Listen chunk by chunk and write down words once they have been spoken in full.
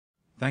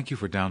Thank you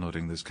for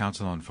downloading this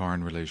Council on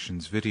Foreign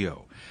Relations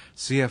video.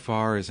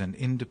 CFR is an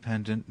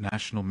independent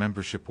national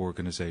membership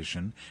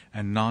organization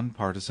and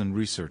nonpartisan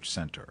research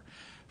center.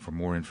 For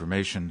more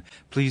information,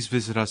 please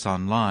visit us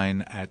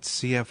online at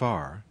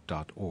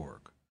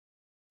cfr.org.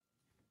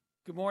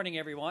 Good morning,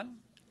 everyone.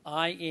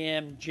 I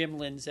am Jim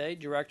Lindsay,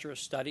 Director of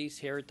Studies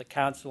here at the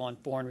Council on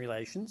Foreign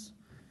Relations.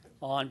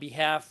 On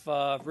behalf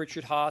of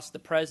Richard Haas, the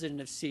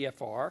President of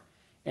CFR,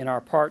 and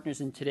our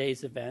partners in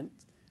today's event,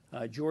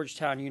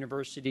 Georgetown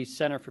University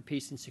Center for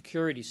Peace and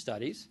Security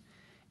Studies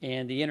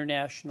and the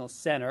International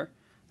Center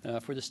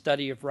for the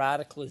Study of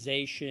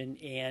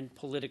Radicalization and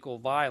Political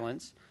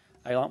Violence,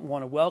 I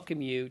want to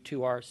welcome you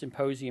to our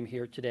symposium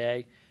here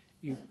today,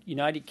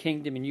 United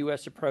Kingdom and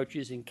U.S.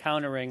 Approaches in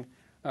Countering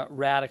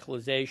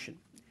Radicalization.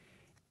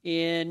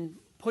 In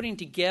putting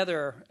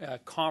together a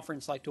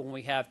conference like the one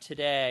we have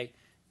today,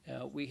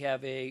 we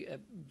have a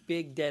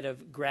big debt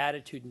of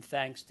gratitude and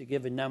thanks to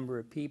give a number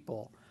of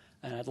people,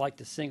 and I'd like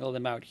to single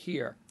them out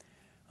here.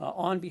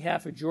 On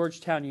behalf of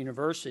Georgetown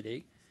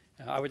University,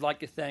 I would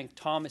like to thank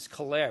Thomas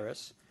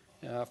Calaris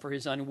for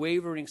his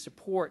unwavering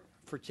support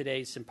for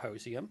today's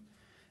symposium,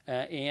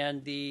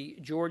 and the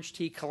George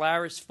T.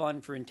 Calaris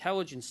Fund for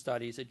Intelligence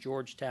Studies at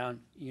Georgetown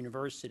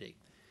University.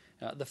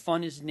 The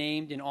fund is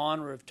named in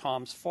honor of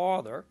Tom's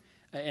father,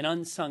 an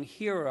unsung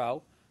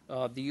hero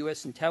of the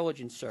U.S.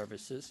 intelligence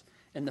services,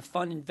 and the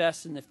fund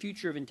invests in the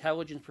future of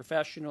intelligence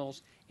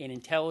professionals and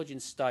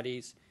intelligence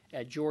studies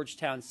at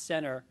Georgetown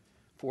Center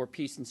for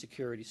Peace and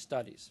Security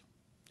Studies.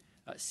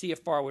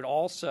 CFR would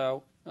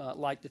also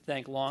like to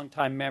thank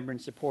longtime member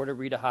and supporter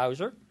Rita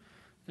Hauser.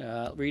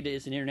 Rita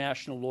is an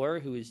international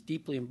lawyer who is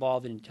deeply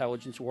involved in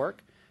intelligence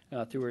work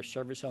through her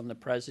service on the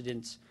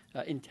President's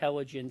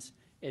Intelligence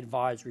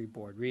Advisory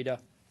Board. Rita,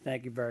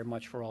 thank you very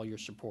much for all your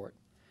support.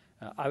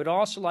 I would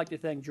also like to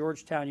thank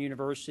Georgetown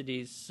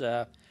University's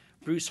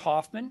Bruce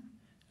Hoffman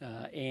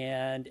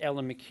and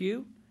Ellen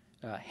McHugh,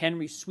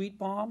 Henry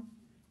Sweetbaum,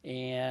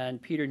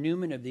 and Peter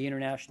Neumann of the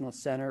International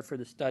Center for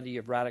the Study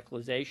of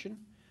Radicalization.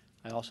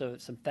 I also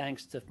have some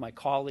thanks to my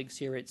colleagues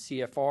here at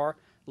CFR,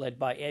 led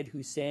by Ed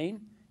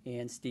Hussein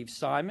and Steve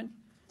Simon.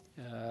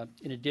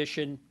 In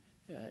addition,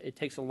 it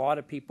takes a lot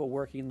of people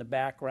working in the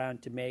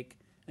background to make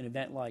an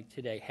event like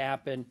today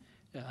happen,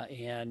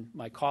 and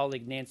my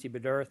colleague Nancy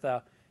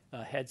Bedurtha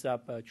heads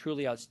up a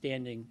truly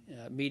outstanding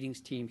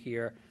meetings team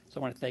here. So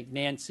I want to thank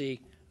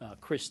Nancy,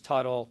 Chris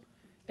Tuttle,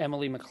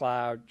 Emily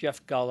McLeod,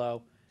 Jeff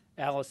Gullo,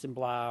 Allison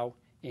Blau,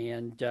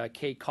 and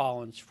Kate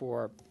Collins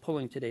for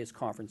pulling today's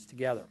conference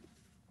together.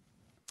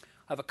 I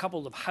have a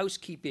couple of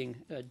housekeeping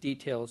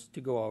details to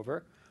go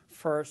over.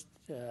 First,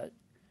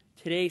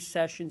 today's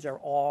sessions are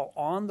all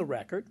on the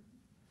record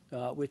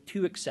with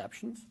two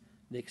exceptions.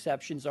 The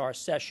exceptions are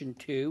Session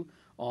 2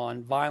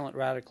 on violent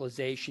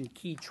radicalization,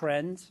 key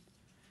trends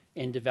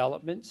and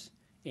developments,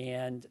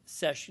 and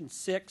Session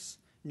 6,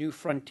 New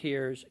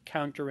Frontiers,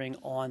 Countering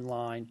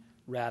Online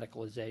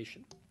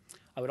Radicalization.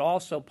 I would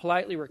also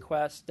politely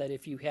request that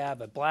if you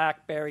have a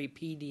BlackBerry,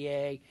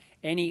 PDA,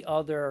 any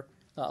other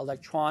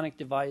electronic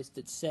device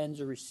that sends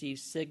or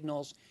receives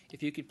signals,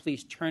 if you could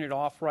please turn it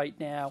off right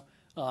now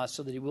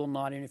so that it will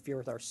not interfere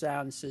with our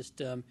sound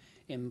system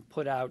and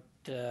put out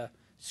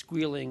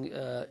squealing,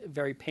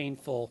 very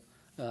painful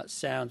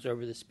sounds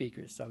over the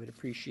speakers. So I would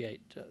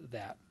appreciate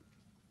that.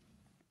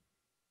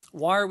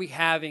 Why are we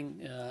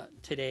having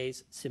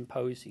today's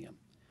symposium?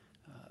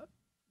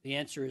 The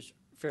answer is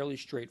fairly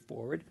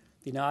straightforward.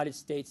 The United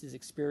States is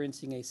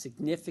experiencing a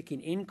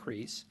significant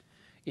increase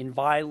in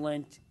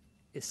violent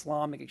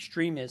Islamic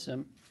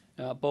extremism,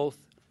 both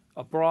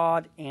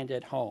abroad and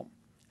at home.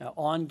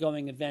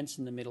 Ongoing events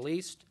in the Middle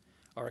East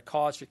are a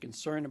cause for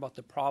concern about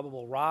the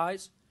probable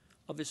rise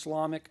of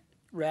Islamic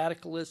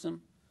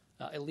radicalism,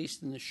 at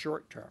least in the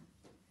short term.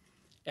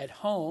 At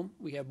home,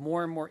 we have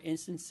more and more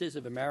instances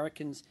of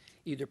Americans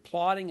either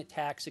plotting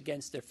attacks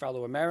against their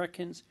fellow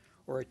Americans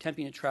or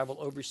attempting to travel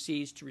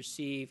overseas to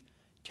receive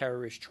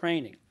terrorist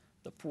training.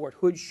 The Fort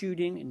Hood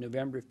shooting in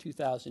November of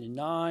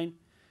 2009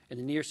 and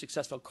the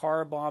near-successful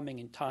car bombing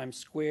in Times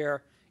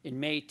Square in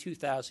May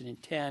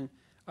 2010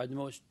 are the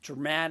most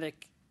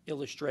dramatic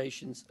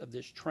illustrations of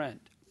this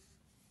trend.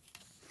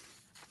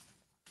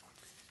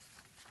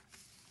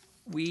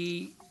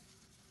 We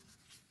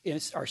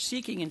are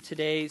seeking in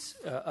today's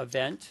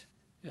event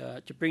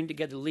to bring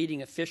together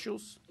leading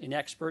officials and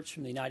experts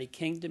from the United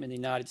Kingdom and the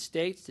United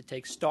States to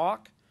take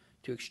stock,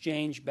 to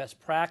exchange best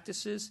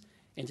practices,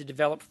 and to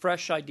develop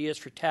fresh ideas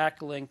for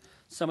tackling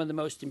some of the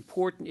most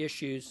important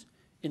issues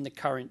in the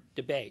current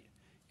debate.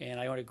 And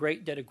I owe a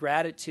great debt of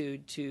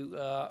gratitude to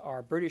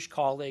our British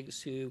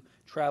colleagues who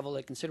traveled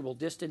a considerable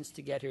distance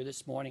to get here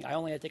this morning. I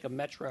only had to take a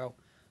metro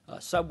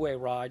subway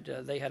ride.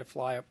 They had to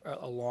fly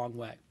a long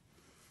way.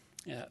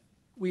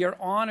 We are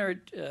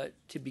honored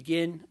to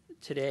begin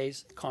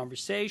today's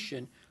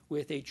conversation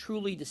with a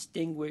truly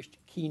distinguished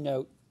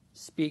keynote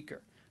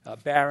speaker,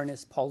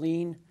 Baroness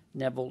Pauline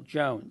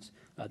Neville-Jones,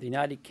 the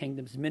United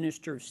Kingdom's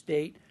Minister of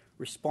State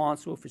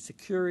responsible for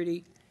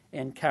security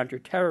and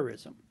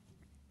counterterrorism.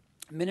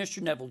 Minister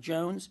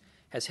Neville-Jones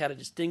has had a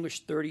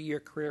distinguished 30-year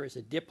career as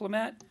a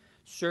diplomat,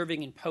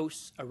 serving in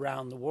posts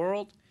around the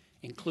world,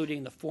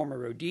 including the former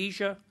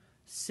Rhodesia,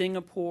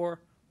 Singapore,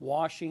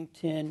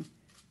 Washington,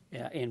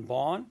 and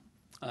Bonn.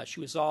 She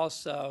was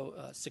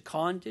also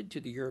seconded to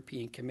the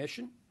European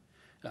Commission.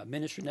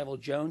 Minister Neville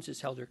Jones has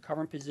held her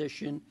current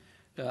position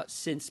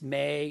since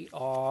May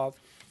of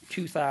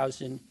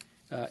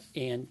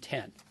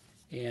 2010.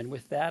 And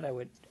with that, I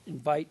would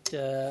invite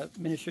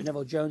Minister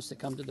Neville Jones to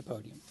come to the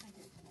podium.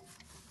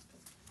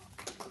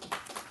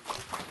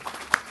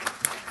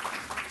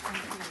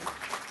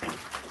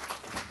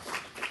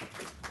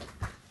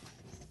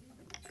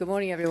 Good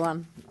morning,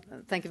 everyone.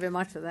 Thank you very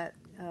much for that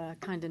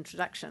kind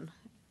introduction.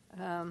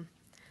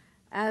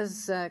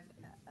 As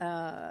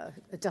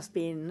just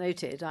been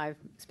noted, I've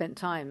spent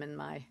time in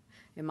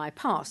my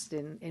past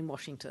in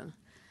Washington,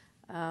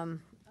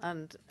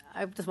 and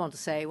I just want to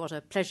say what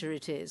a pleasure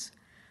it is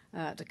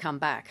to come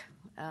back.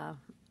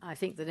 I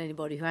think that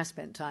anybody who has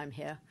spent time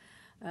here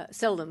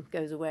seldom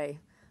goes away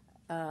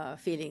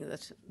feeling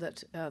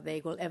that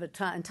they will ever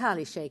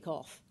entirely shake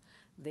off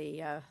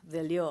the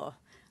allure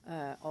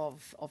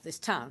of this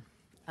town,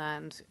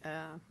 and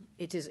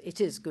it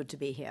is good to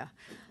be here.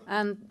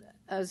 And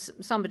as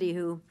somebody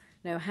who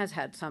has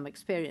had some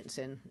experience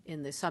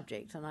in this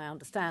subject, and I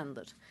understand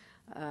that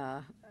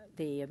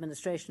the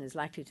administration is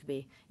likely to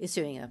be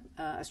issuing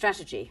a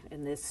strategy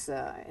in this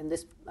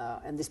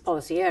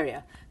policy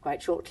area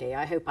quite shortly,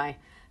 I hope I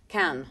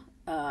can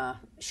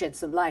shed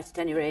some light, at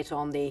any rate,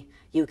 on the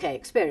UK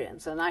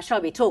experience. And I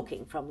shall be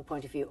talking from the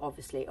point of view,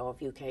 obviously,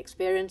 of UK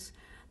experience.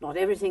 Not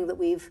everything that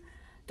we've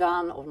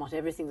done or not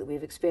everything that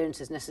we've experienced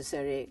is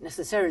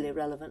necessarily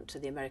relevant to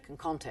the American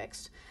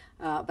context,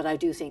 but I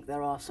do think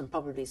there are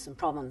probably some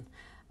common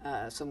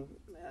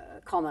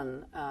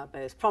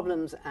both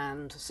problems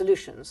and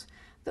solutions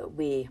that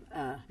we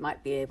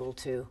might be able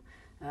to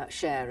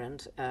share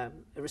and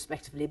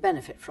respectively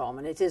benefit from.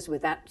 And it is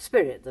with that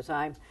spirit that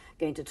I'm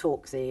going to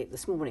talk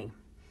this morning.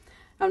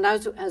 And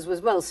as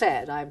was well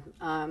said,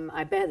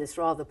 I bear this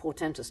rather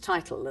portentous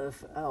title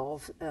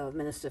of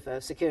Minister for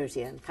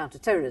Security and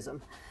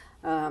Counter-Terrorism.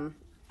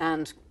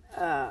 And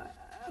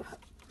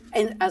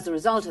as a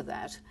result of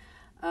that,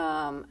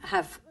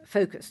 have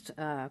focused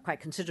quite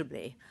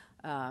considerably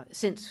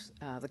since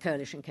the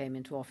coalition came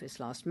into office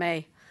last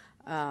May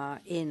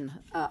in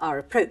our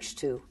approach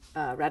to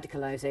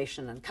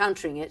radicalisation and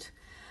countering it,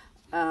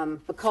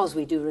 because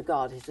we do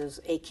regard it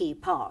as a key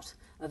part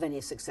of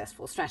any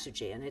successful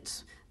strategy, and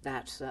it's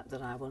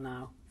that I will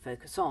now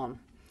focus on.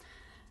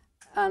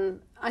 And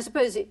I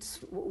suppose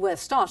it's worth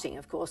starting,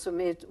 of course. I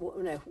mean,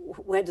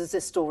 where does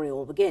this story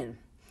all begin?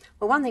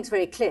 Well, one thing's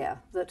very clear,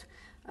 that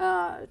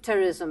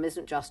terrorism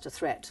isn't just a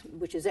threat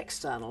which is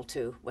external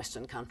to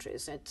Western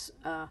countries. It's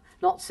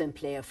not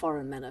simply a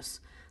foreign menace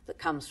that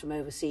comes from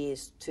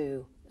overseas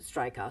to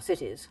strike our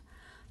cities.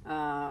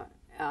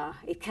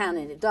 It can,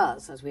 and it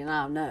does, as we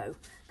now know,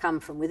 come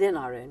from within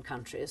our own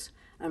countries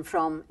and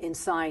from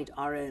inside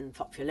our own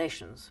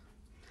populations.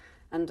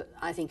 And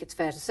I think it's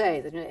fair to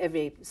say that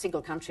every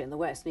single country in the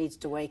West needs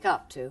to wake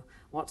up to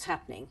what's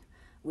happening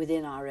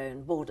within our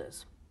own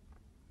borders.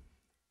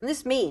 And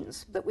this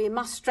means that we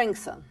must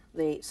strengthen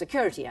the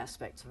security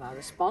aspects of our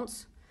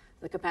response,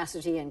 the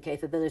capacity and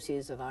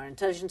capabilities of our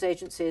intelligence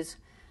agencies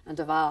and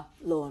of our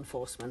law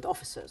enforcement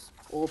officers,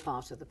 all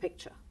part of the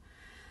picture.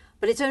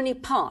 But it's only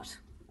part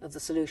of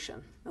the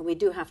solution, and we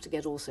do have to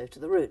get also to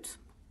the root.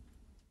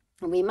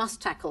 And we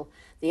must tackle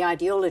the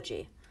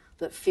ideology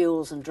that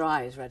fuels and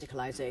drives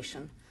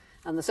radicalisation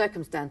and the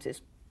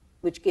circumstances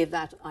which give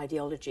that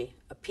ideology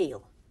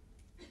appeal.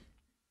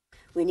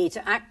 We need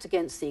to act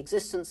against the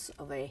existence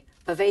of a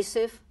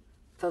pervasive,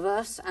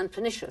 perverse and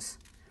pernicious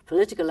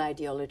political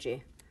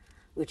ideology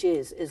which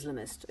is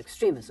Islamist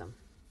extremism.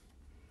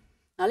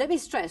 Now let me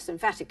stress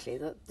emphatically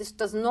that this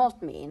does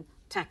not mean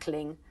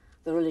tackling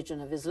the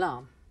religion of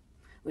Islam,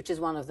 which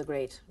is one of the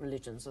great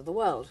religions of the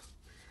world.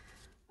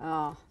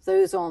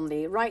 Those on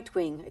the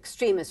right-wing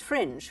extremist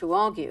fringe who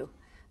argue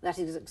that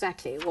is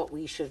exactly what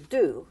we should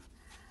do,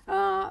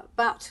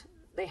 but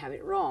they have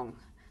it wrong.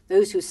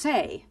 Those who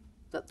say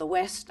that the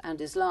West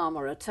and Islam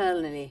are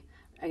eternally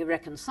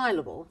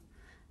irreconcilable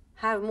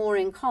have more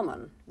in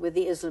common with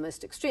the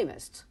Islamist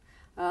extremists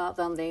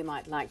than they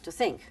might like to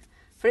think.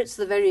 For it's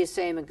the very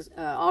same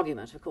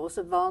argument, of course,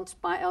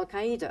 advanced by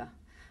Al-Qaeda,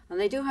 and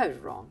they do have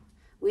it wrong.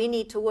 We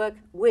need to work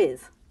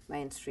with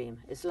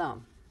mainstream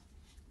Islam.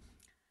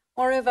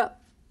 Moreover,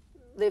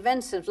 the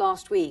events of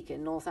last week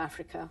in North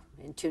Africa,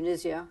 in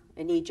Tunisia,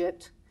 in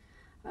Egypt,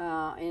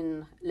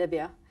 in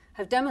Libya,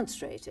 have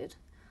demonstrated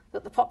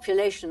that the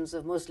populations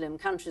of Muslim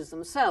countries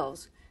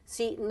themselves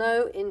see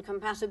no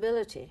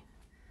incompatibility,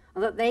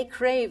 and that they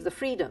crave the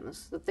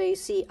freedoms that they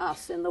see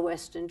us in the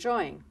West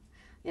enjoying.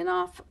 And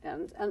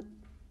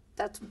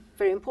that's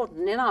very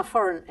important. In our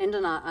foreign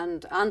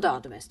and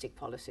our domestic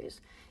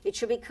policies, it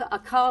should be a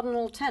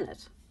cardinal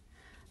tenet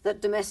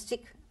that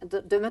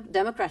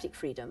democratic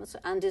freedoms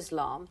and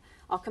Islam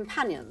are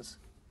companions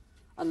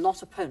and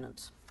not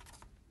opponents.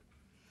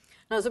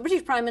 Now, as the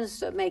British Prime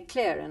Minister made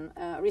clear in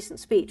a recent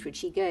speech which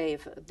he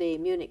gave at the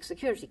Munich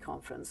Security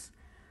Conference,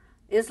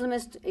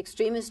 Islamist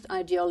extremist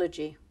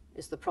ideology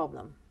is the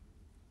problem.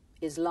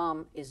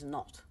 Islam is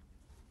not.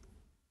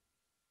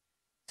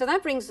 So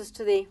that brings us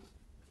to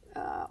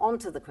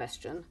onto the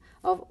question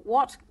of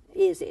what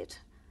is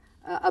it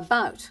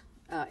about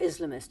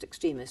Islamist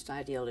extremist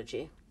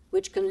ideology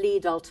which can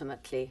lead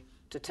ultimately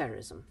to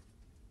terrorism.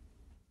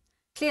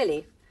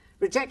 Clearly,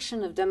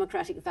 rejection of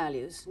democratic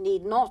values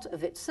need not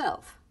of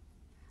itself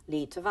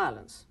lead to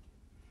violence.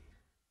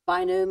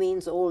 By no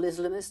means all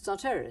Islamists are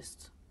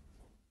terrorists.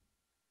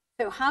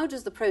 So how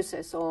does the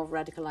process of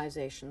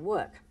radicalization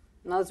work?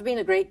 Now, there's been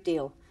a great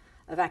deal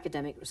of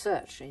academic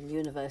research in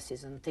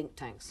universities and think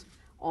tanks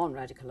on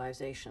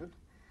radicalization,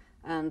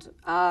 and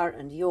our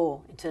and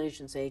your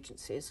intelligence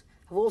agencies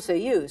have also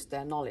used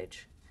their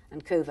knowledge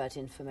and covert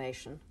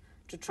information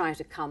to try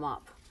to come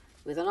up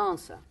with an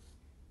answer.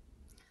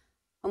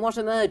 And what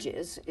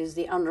emerges is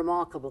the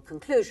unremarkable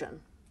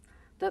conclusion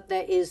that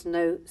there is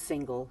no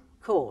single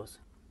cause.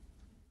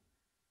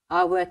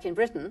 Our work in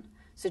Britain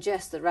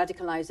suggests that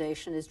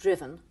radicalization is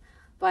driven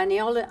by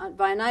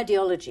an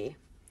ideology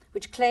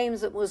which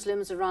claims that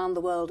Muslims around the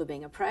world are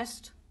being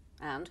oppressed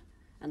and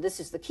this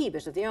is the key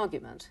bit of the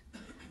argument,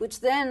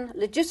 which then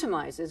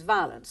legitimizes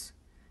violence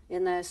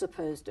in their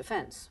supposed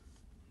defense.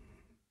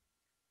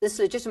 This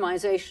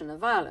legitimization of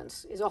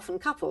violence is often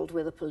coupled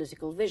with a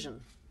political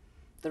vision,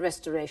 the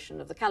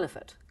restoration of the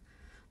caliphate,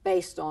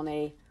 based on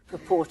a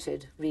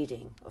purported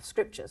reading of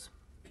scriptures.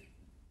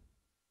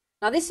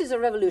 Now, this is a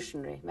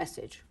revolutionary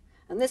message,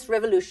 and this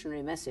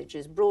revolutionary message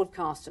is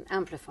broadcast and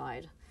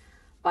amplified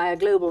by a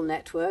global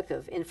network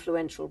of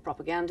influential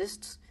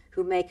propagandists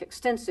who make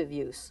extensive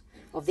use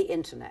of the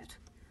internet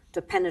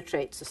to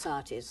penetrate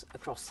societies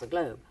across the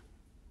globe.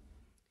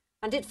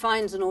 And it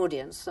finds an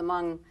audience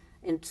among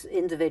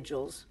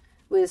individuals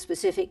with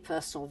specific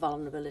personal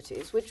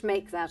vulnerabilities, which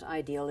make that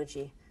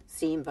ideology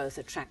seem both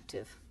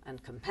attractive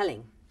and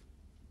compelling.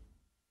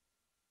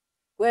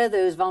 Where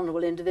those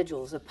vulnerable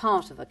individuals are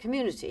part of a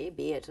community,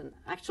 be it an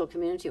actual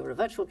community or a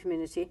virtual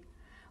community,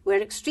 where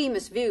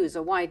extremist views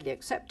are widely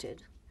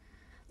accepted,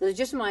 the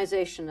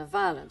legitimization of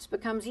violence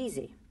becomes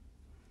easy,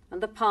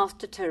 and the path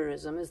to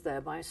terrorism is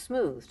thereby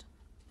smoothed.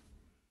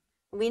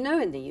 We know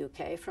in the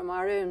UK from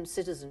our own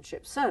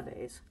citizenship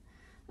surveys,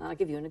 and I'll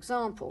give you an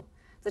example,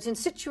 that in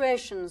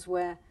situations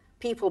where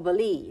people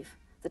believe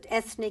that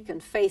ethnic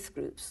and faith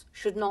groups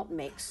should not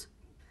mix,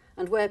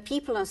 and where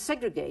people are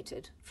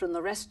segregated from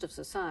the rest of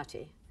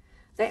society,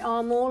 they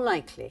are more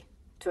likely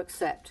to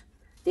accept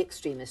the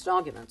extremist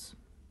arguments.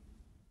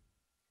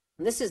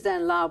 And this is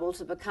then liable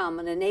to become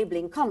an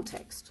enabling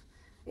context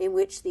in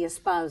which the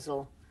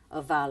espousal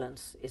of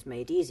violence is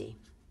made easy.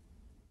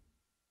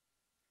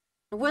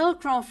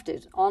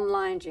 Well-crafted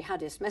online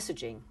jihadist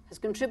messaging has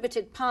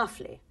contributed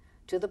powerfully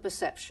to the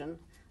perception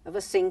of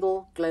a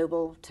single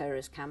global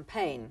terrorist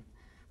campaign,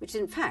 which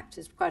in fact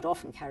is quite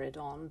often carried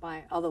on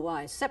by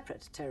otherwise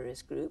separate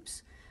terrorist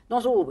groups,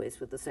 not always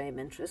with the same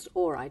interest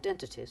or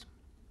identities.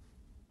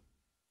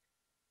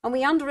 And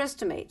we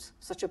underestimate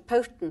such a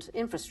potent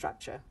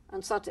infrastructure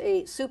and such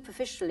a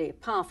superficially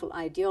powerful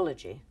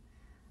ideology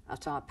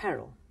at our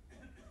peril.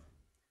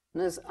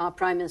 And as our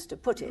Prime Minister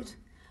put it,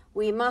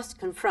 we must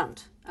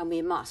confront and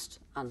we must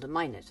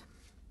undermine it.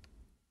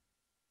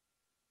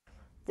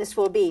 This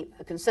will be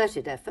a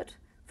concerted effort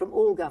from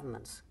all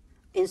governments,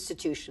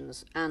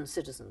 institutions and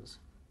citizens,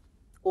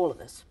 all of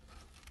us.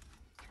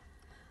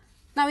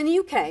 Now, in the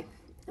UK,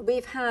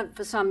 we've had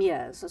for some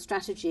years a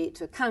strategy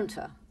to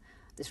counter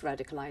this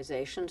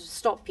radicalisation, to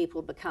stop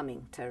people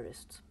becoming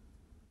terrorists.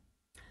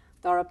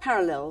 There are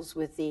parallels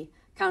with the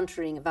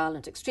countering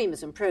violent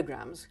extremism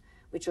programmes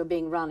which are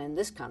being run in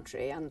this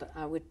country and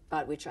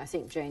about which I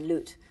think Jane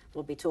Lute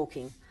will be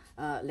talking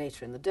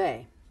later in the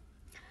day.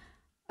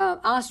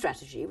 Our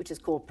strategy, which is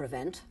called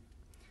Prevent,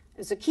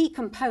 is a key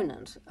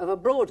component of a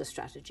broader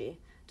strategy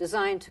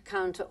designed to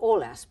counter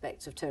all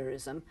aspects of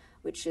terrorism,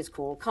 which is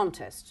called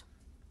Contest.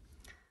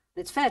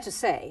 And it's fair to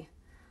say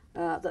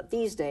that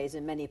these days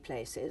in many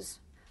places,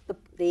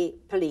 the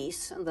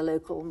police and the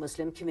local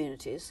Muslim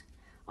communities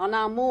are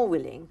now more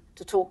willing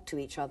to talk to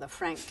each other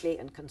frankly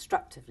and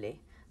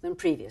constructively than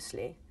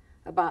previously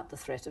about the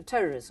threat of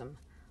terrorism,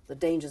 the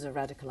dangers of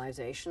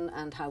radicalisation,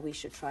 and how we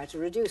should try to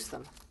reduce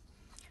them.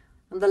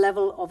 And the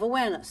level of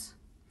awareness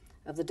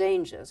of the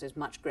dangers is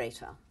much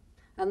greater,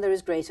 and there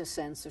is greater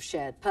sense of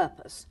shared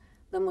purpose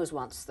than was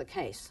once the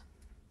case.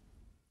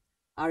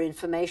 Our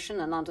information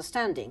and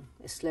understanding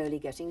is slowly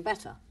getting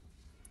better.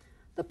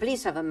 The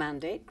police have a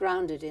mandate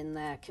grounded in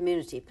their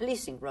community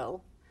policing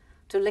role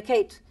to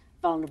locate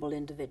vulnerable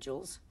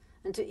individuals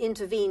and to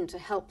intervene to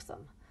help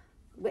them,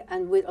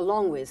 and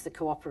along with the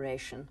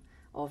cooperation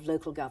of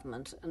local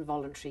government and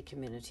voluntary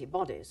community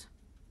bodies.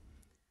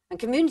 And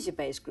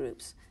community-based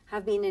groups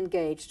have been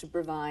engaged to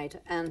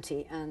provide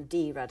anti- and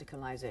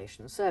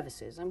de-radicalisation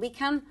services, and we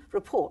can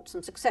report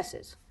some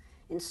successes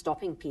in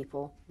stopping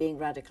people being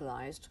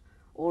radicalised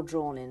or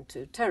drawn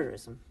into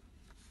terrorism.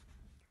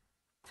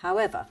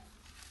 However,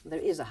 there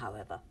is a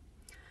however.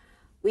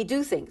 we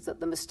do think that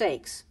the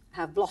mistakes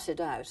have blotted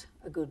out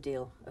a good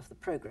deal of the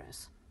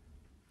progress.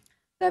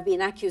 There have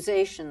been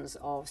accusations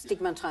of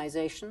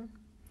stigmatization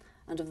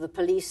and of the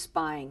police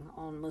spying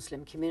on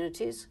Muslim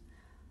communities,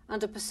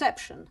 and a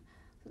perception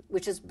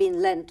which has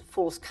been lent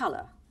false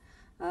colour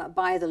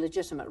by the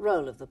legitimate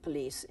role of the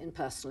police in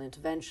personal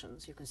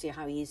interventions. You can see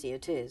how easy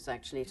it is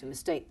actually to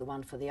mistake the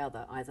one for the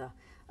other, either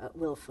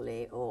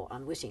willfully or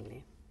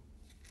unwittingly.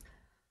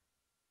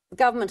 The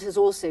government has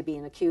also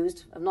been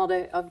accused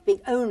of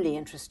being only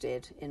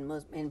interested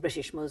in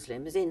British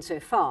Muslims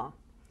insofar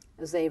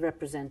as they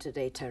represented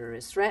a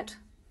terrorist threat,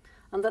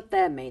 and that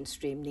their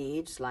mainstream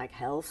needs, like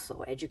health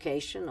or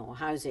education or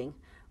housing,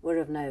 were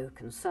of no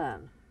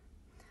concern.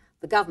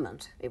 The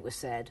government, it was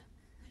said,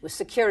 was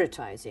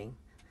securitizing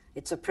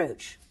its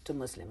approach to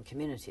Muslim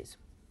communities.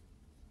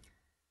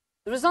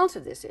 The result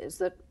of this is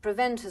that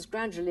Prevent has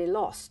gradually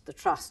lost the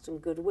trust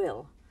and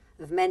goodwill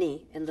of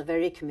many in the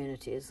very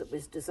communities that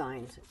was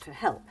designed to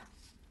help.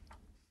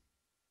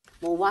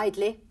 More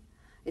widely,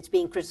 it's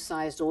being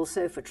criticised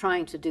also for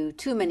trying to do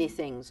too many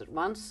things at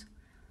once,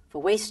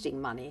 for wasting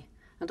money,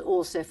 and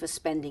also for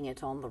spending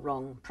it on the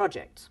wrong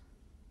projects.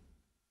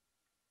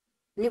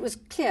 And it was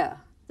clear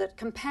that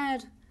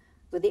compared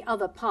with the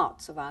other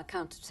parts of our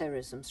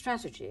counter-terrorism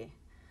strategy,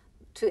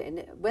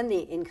 when the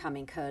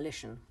incoming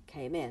coalition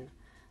came in,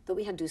 that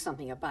we had to do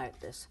something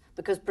about this,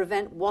 because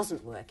Prevent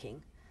wasn't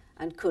working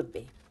and could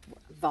be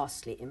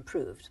vastly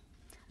improved.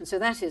 And so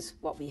that is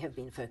what we have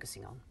been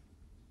focusing on.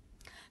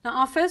 Now,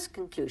 our first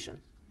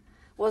conclusion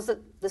was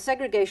that the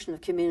segregation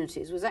of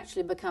communities was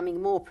actually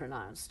becoming more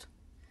pronounced,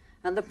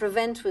 and the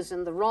Prevent was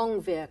in the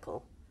wrong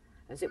vehicle,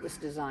 as it was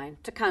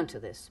designed, to counter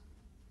this.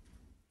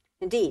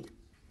 Indeed,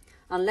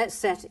 unless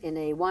set in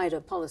a wider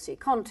policy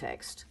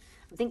context,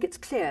 I think it's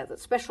clear that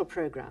special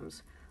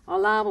programs are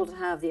liable to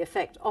have the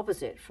effect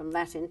opposite from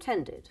that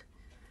intended.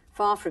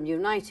 Far from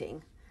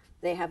uniting,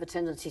 they have a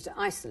tendency to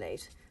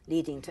isolate,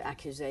 leading to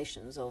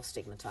accusations of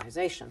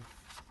stigmatization.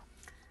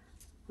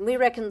 And we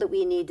reckoned that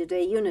we needed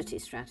a unity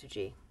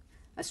strategy,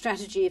 a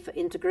strategy for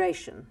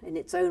integration in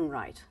its own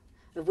right,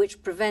 of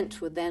which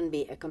Prevent would then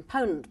be a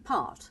component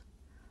part,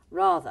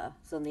 rather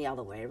than the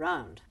other way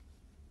around.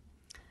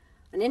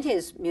 And in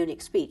his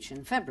Munich speech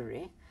in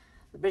February,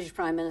 the British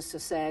Prime Minister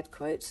said,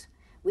 quote,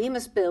 "We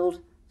must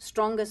build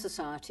stronger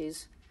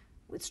societies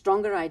with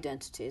stronger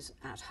identities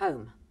at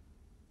home."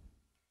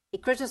 He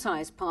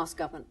criticised past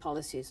government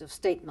policies of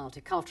state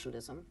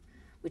multiculturalism,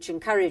 which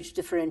encouraged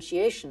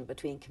differentiation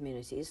between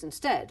communities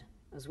instead,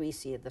 as we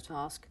see the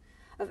task,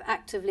 of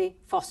actively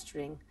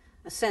fostering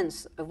a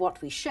sense of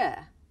what we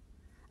share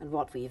and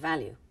what we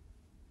value.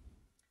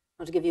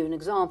 I want to give you an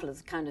example of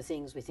the kind of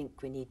things we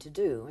think we need to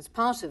do. As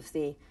part of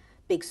the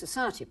Big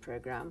Society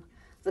programme,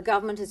 the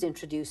government is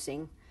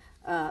introducing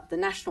the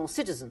National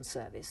Citizen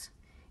Service,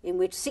 in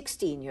which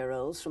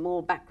 16-year-olds from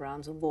all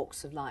backgrounds and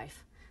walks of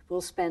life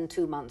will spend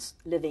 2 months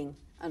living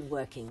and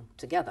working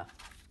together.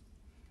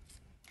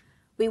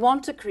 We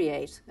want to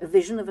create a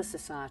vision of a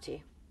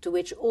society to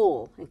which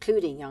all,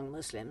 including young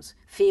Muslims,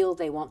 feel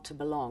they want to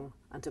belong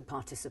and to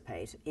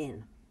participate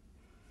in.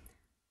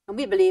 And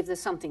we believe there's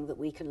something that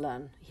we can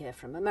learn here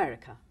from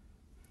America.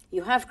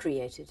 You have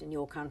created in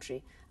your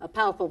country a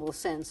palpable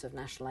sense of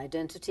national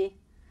identity,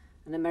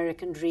 an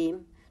American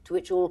dream to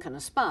which all can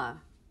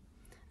aspire,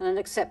 and an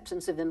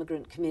acceptance of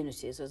immigrant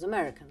communities as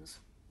Americans.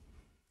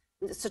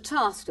 And it's a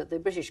task that the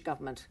British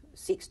government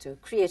seeks to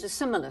create a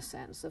similar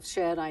sense of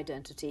shared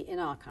identity in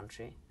our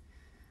country.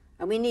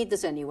 And we need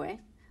this anyway,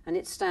 and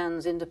it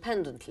stands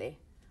independently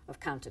of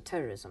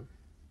counter-terrorism.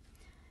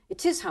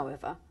 It is,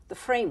 however, the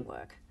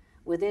framework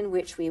within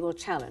which we will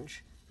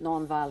challenge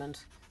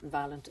non-violent and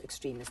violent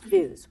extremist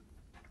views.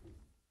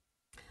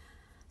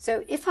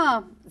 So if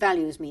our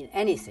values mean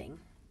anything,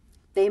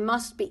 they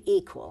must be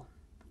equal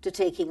to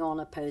taking on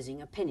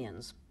opposing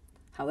opinions,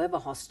 however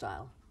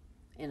hostile,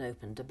 in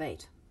open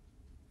debate.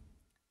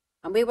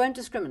 And we won't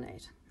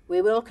discriminate.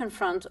 We will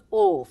confront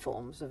all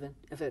forms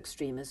of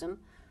extremism,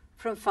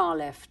 from far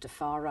left to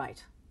far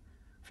right,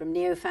 from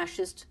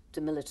neo-fascist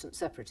to militant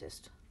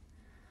separatist.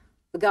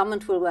 The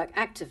government will work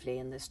actively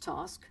in this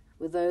task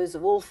with those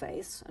of all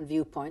faiths and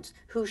viewpoints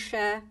who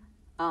share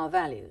our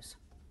values.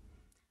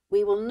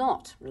 We will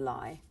not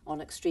rely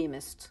on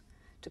extremists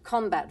to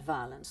combat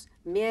violence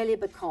merely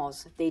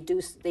because they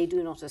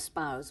do not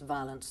espouse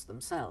violence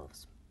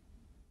themselves.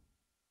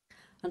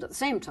 And at the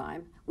same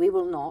time, we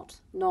will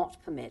not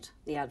permit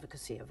the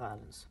advocacy of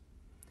violence.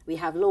 We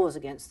have laws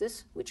against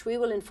this, which we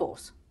will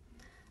enforce,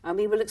 and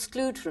we will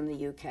exclude from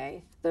the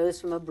UK those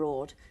from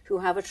abroad who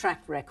have a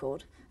track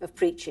record of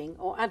preaching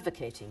or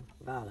advocating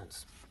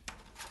violence.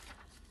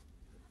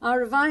 Our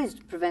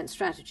revised Prevent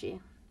strategy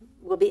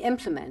will be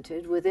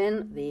implemented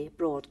within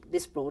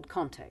this broad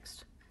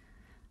context.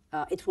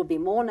 It will be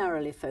more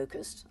narrowly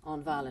focused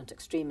on violent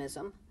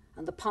extremism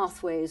and the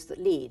pathways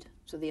that lead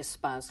to the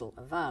espousal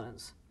of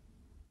violence.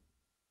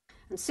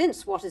 And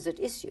since what is at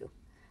issue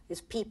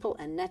is people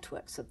and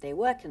networks that they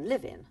work and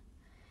live in,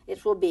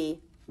 it will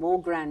be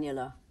more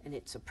granular in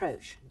its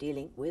approach,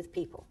 dealing with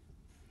people.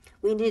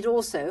 We need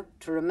also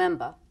to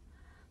remember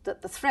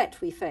that the threat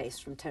we face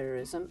from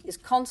terrorism is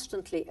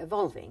constantly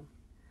evolving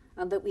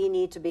and that we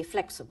need to be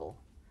flexible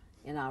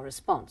in our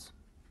response.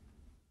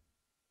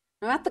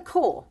 Now, at the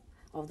core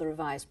of the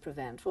revised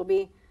PREVENT will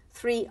be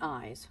 3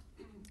 I's: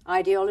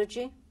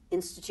 ideology,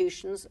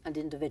 institutions, and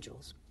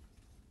individuals.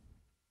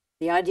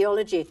 The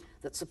ideology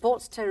that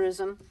supports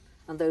terrorism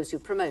and those who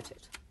promote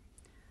it.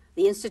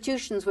 The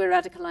institutions where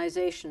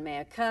radicalization may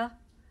occur,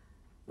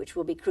 which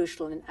will be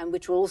crucial and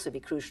which will also be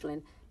crucial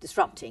in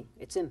disrupting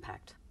its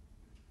impact.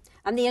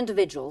 And the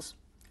individuals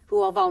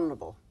who are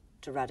vulnerable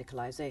to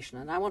radicalization.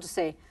 And I want to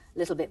say a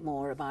little bit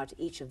more about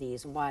each of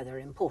these and why they're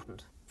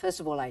important. First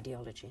of all,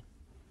 ideology.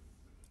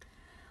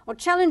 Well,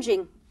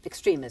 challenging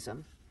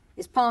extremism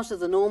is part of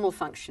the normal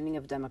functioning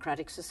of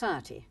democratic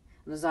society.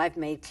 And as I've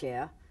made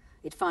clear,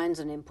 it finds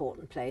an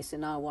important place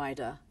in our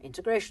wider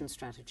integration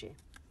strategy.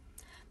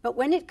 But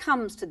when it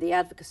comes to the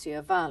advocacy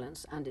of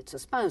violence and its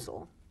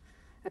espousal,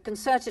 a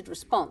concerted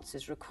response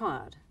is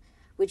required,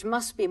 which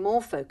must be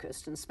more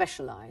focused and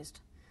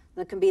specialized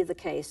than can be the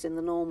case in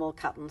the normal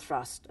cut and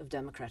thrust of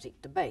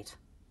democratic debate.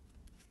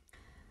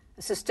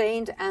 A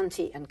sustained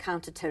anti- and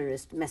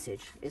counter-terrorist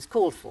message is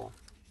called for.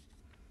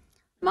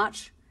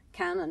 Much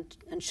can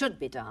and should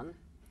be done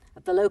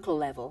at the local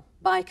level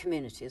by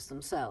communities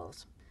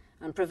themselves,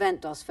 and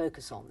PREVENT does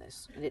focus on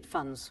this, and it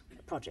funds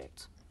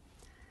projects.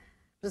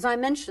 As I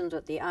mentioned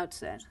at the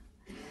outset,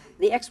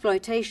 the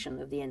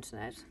exploitation of the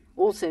internet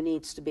also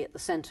needs to be at the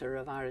center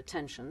of our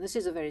attention. This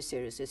is a very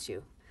serious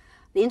issue.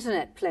 The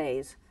internet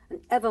plays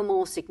an ever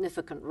more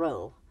significant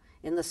role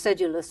in the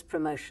sedulous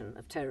promotion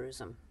of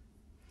terrorism.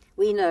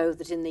 We know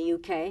that in the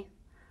UK,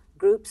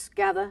 groups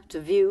gather to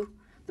view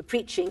the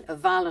preaching of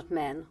violent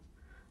men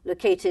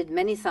located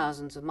many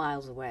thousands of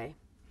miles away,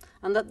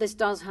 and that this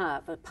does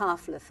have a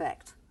powerful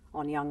effect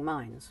on young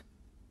minds.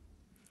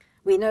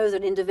 We know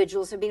that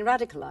individuals have been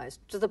radicalized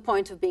to the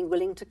point of being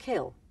willing to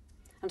kill,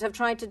 and have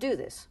tried to do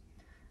this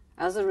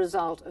as a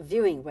result of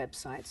viewing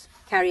websites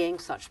carrying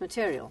such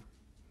material.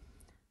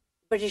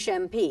 British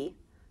MP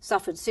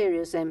suffered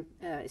serious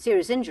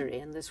injury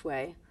in this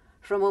way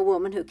from a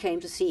woman who came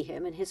to see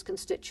him in his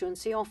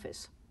constituency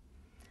office.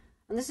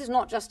 And this is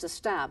not just a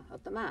stab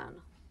at the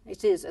man,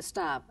 it is a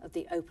stab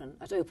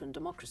at open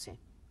democracy.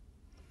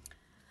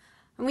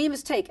 And we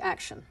must take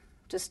action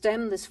to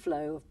stem this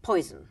flow of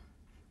poison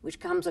which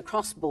comes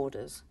across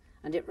borders,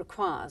 and it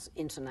requires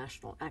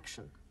international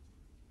action.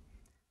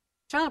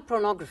 Child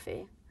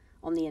pornography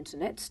on the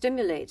internet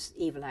stimulates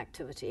evil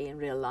activity in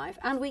real life,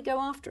 and we go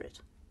after it.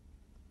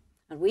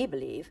 And we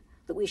believe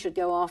that we should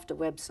go after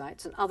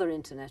websites and other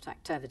internet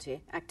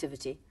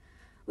activity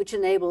which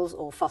enables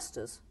or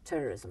fosters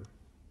terrorism.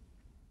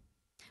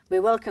 We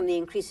welcome the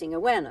increasing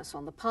awareness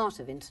on the part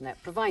of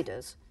internet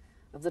providers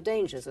of the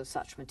dangers of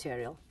such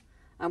material,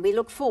 and we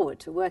look forward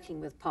to working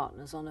with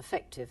partners on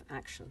effective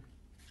action.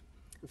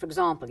 And for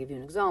example, I'll give you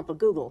an example,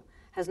 Google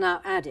has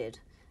now added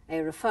a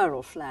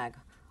referral flag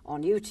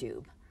on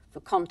YouTube for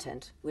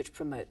content which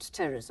promotes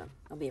terrorism,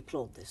 and we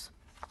applaud this.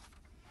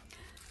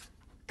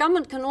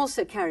 Government can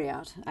also carry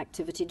out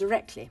activity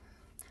directly,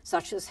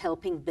 such as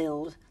helping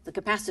build the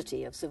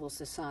capacity of civil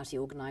society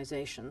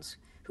organizations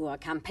who are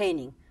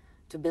campaigning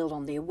to build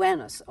on the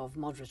awareness of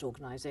moderate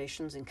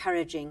organizations,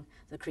 encouraging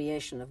the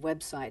creation of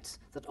websites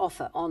that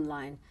offer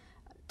online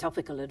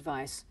topical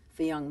advice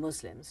for young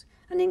Muslims,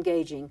 and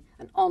engaging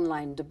an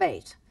online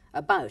debate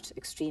about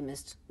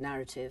extremist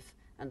narratives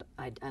and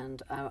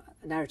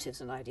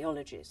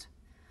ideologies.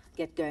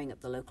 Get going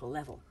at the local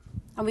level.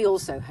 And we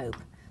also hope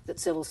that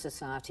civil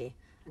society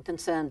and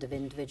concerned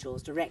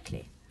individuals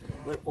directly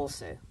will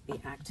also be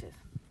active.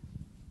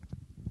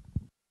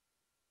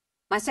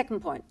 My second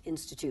point,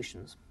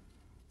 institutions.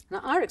 Now,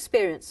 our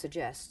experience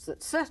suggests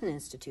that certain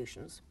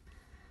institutions,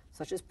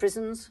 such as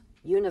prisons,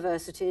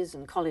 universities,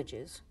 and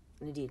colleges,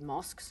 and indeed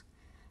mosques,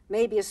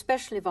 may be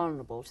especially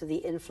vulnerable to the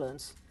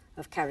influence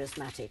of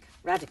charismatic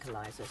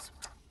radicalizers.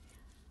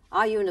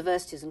 Our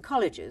universities and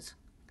colleges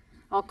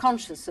are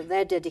conscious of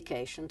their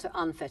dedication to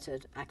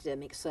unfettered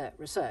academic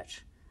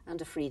research and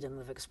to freedom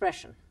of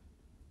expression.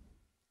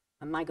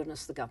 And my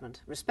goodness, the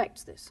government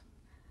respects this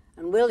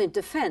and will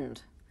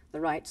defend the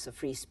rights of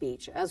free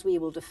speech as we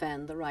will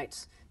defend the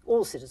rights,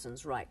 all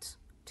citizens' rights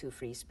to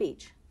free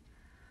speech.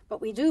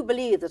 But we do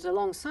believe that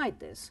alongside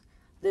this,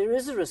 there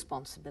is a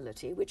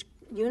responsibility which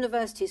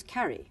universities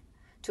carry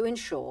to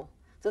ensure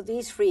that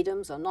these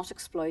freedoms are not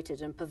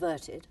exploited and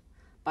perverted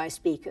by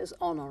speakers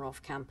on or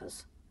off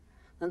campus,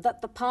 and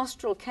that the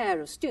pastoral care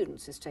of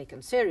students is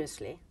taken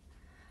seriously,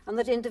 and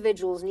that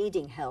individuals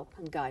needing help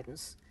and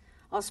guidance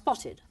are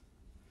spotted,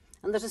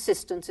 and that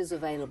assistance is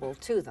available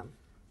to them.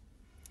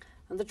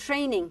 And the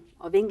training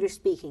of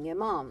English-speaking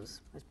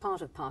imams as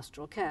part of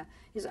pastoral care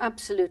is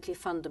absolutely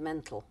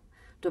fundamental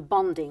to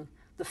bonding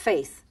the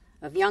faith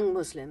of young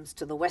Muslims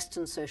to the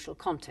Western social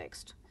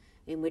context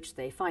in which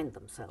they find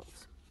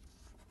themselves.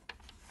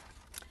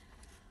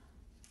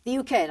 The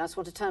UK, and I just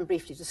want to turn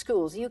briefly to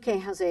schools, the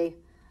UK has a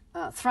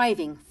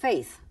thriving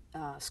faith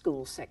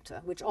school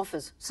sector which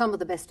offers some of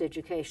the best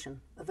education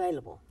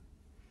available.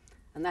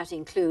 and that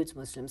includes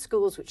Muslim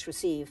schools which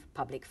receive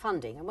public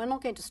funding, and we're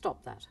not going to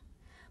stop that.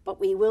 But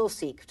we will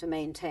seek to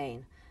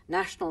maintain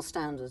national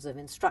standards of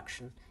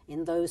instruction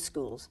in those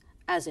schools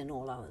as in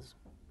all others.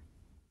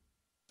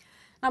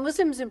 Now,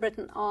 Muslims in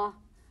Britain are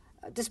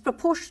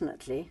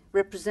disproportionately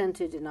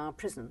represented in our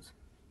prisons.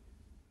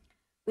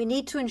 We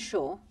need to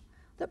ensure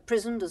that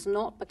prison does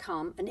not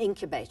become an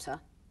incubator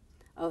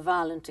of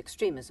violent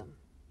extremism,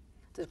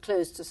 the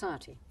closed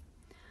society.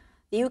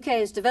 The UK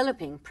is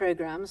developing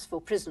programs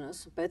for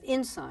prisoners, both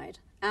inside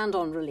and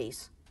on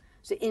release,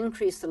 to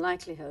increase the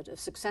likelihood of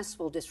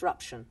successful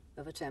disruption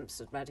of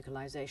attempts at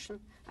radicalisation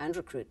and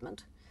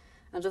recruitment,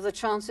 and of the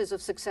chances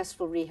of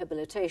successful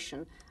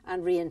rehabilitation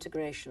and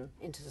reintegration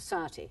into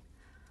society.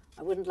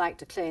 I wouldn't like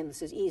to claim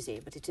this is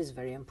easy, but it is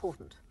very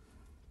important.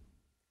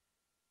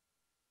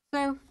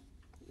 So,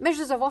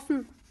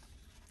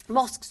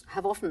 mosques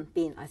have often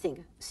been, I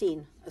think,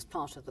 seen as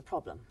part of the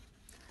problem.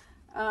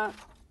 And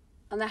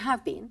there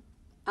have been,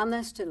 and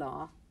there still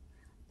are,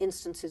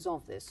 instances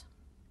of this.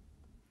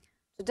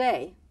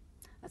 Today,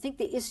 I think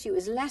the issue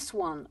is less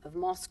one of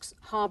mosques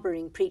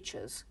harbouring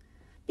preachers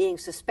being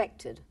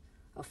suspected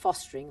of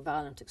fostering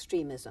violent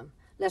extremism,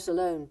 let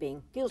alone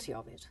being guilty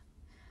of it.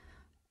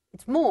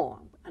 It's more,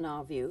 in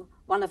our view,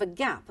 one of a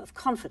gap of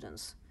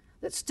confidence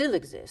that still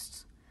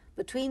exists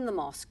between the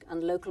mosque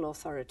and local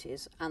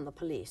authorities and the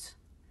police.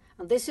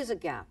 And this is a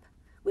gap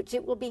which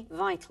it will be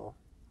vital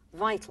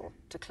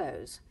to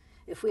close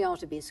if we are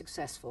to be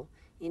successful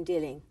in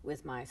dealing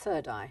with my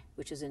third eye,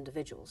 which is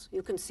individuals.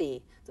 You can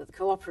see that the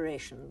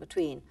cooperation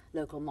between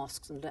local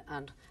mosques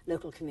and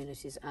local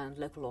communities and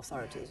local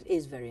authorities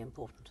is very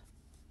important.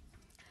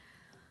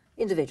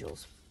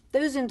 Individuals.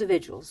 Those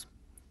individuals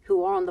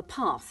who are on the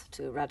path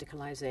to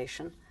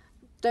radicalisation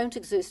don't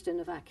exist in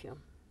a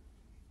vacuum.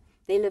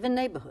 They live in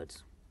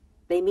neighbourhoods.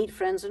 They meet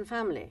friends and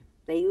family.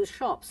 They use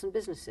shops and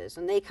businesses,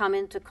 and they come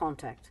into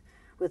contact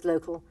with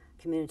local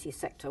community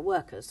sector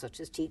workers, such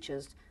as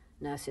teachers,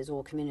 nurses,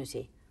 or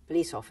community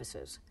police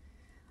officers.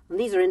 And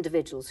these are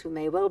individuals who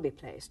may well be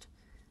placed,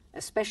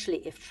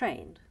 especially if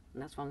trained,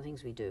 and that's one of the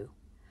things we do,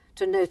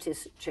 to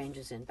notice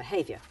changes in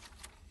behaviour.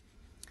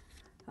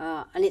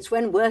 And it's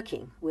when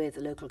working with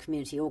local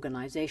community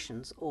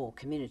organisations or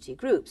community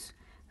groups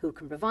who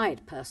can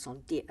provide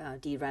personal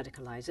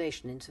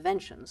de-radicalisation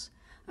interventions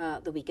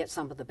that we get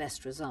some of the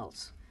best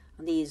results.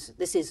 And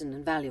this is an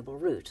invaluable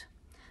route,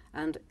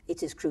 and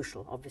it is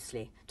crucial,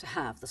 obviously, to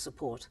have the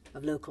support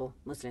of local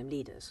Muslim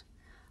leaders,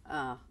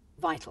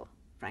 vital,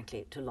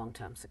 frankly, to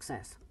long-term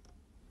success.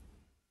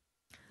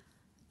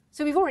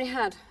 So we've already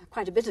had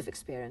quite a bit of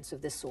experience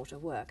of this sort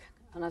of work,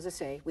 and as I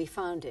say, we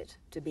found it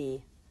to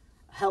be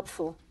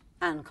helpful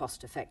and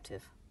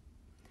cost-effective.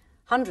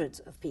 Hundreds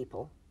of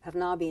people have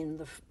now been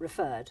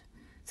referred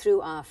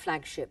through our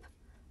flagship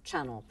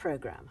channel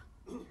programme.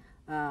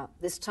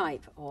 This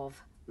type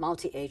of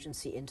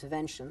multi-agency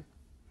intervention,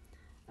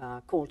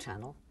 call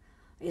channel,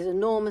 is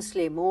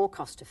enormously more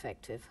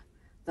cost-effective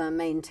than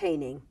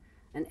maintaining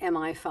an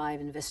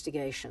MI5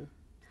 investigation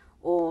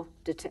or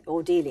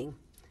dealing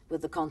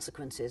with the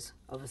consequences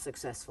of a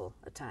successful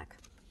attack.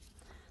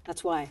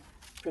 That's why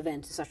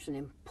PREVENT is such an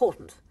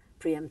important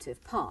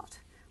preemptive part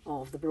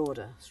of the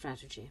broader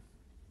strategy.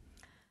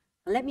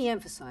 And let me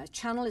emphasise,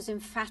 channel is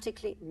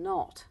emphatically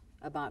not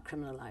about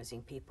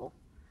criminalising people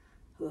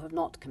who have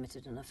not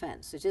committed an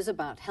offence. It is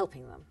about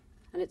helping them,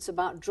 and it's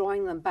about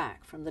drawing them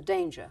back from the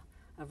danger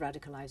of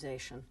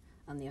radicalisation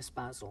and the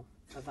espousal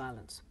of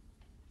violence.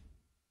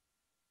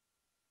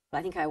 But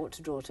I think I ought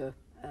to draw to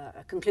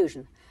a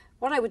conclusion.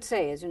 What I would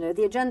say is,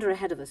 the agenda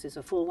ahead of us is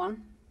a full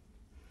one.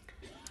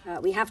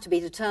 We have to be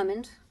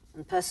determined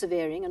and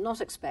persevering and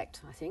not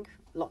expect, I think,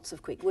 lots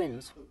of quick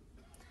wins.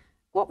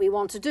 What we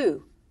want to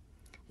do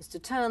is to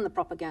turn the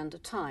propaganda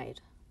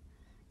tide,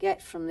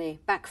 get from the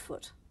back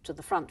foot to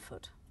the front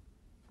foot.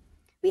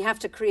 We have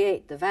to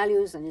create the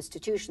values and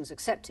institutions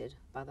accepted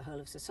by the whole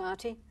of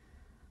society,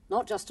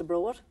 not just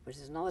abroad, which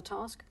is another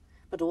task,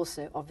 but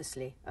also,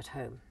 obviously, at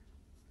home.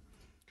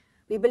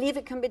 We believe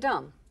it can be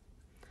done,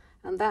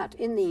 and that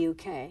in the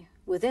UK,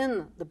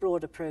 within the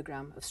broader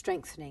programme of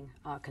strengthening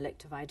our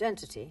collective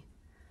identity,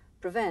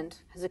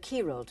 PREVENT has a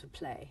key role to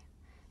play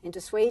in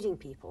dissuading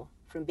people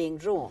from being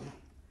drawn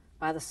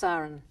by the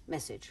siren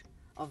message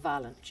of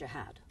violent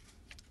jihad.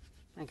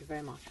 Thank you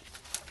very much.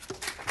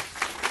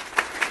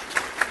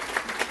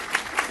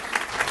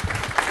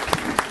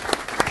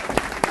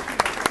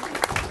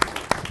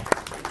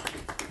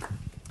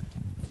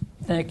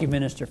 Thank you,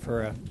 Minister,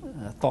 for a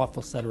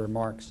thoughtful set of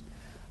remarks.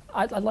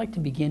 I'd like to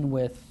begin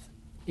with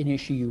an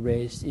issue you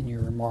raised in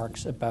your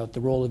remarks about the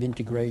role of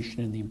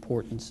integration and the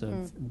importance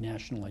of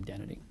national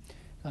identity.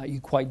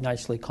 You quite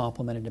nicely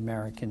complimented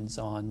Americans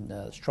on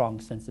the strong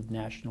sense of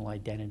national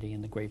identity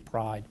and the great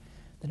pride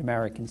that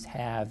Americans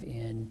have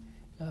in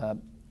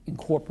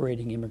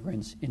incorporating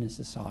immigrants into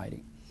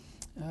society.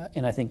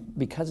 And I think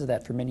because of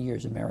that, for many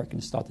years,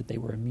 Americans thought that they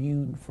were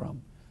immune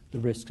from the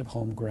risk of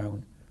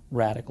homegrown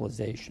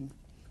radicalization.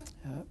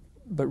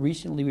 But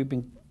recently, we've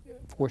been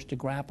forced to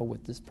grapple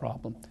with this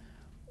problem.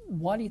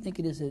 Why do you think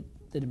it is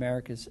that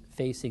America's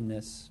facing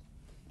this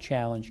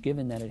challenge,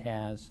 given that it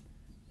has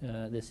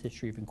this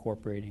history of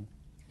incorporating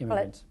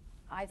immigrants?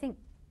 Well, I think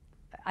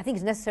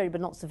it's necessary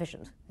but not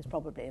sufficient is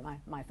probably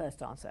my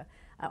first answer.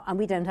 And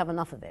we don't have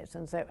enough of it.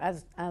 And so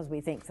as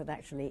we think that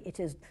actually it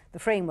is the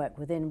framework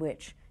within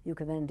which you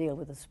can then deal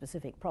with a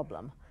specific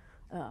problem,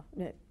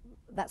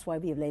 that's why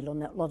we have laid a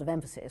lot of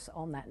emphasis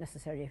on that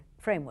necessary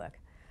framework.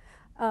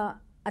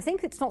 I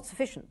think it's not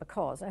sufficient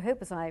because I hope,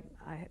 as I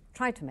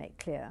tried to make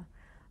clear,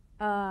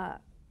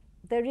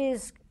 there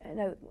is,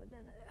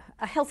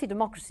 a healthy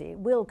democracy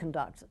will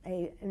conduct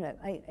a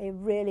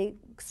really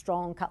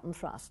strong cut and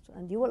thrust,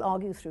 and you will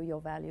argue through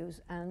your values,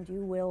 and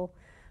you will,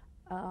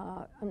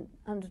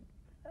 and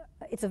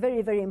it's a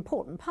very, very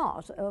important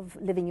part of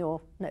living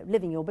your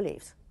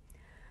beliefs.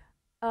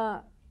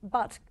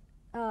 But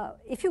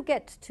if you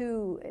get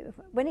to,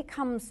 when it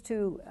comes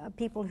to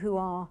people who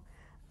are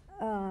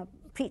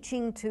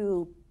preaching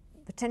to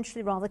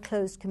potentially rather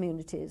closed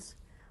communities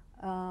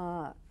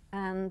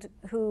and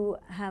who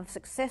have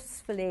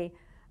successfully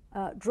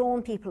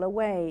drawn people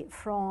away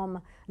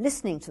from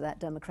listening to that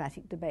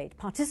democratic debate,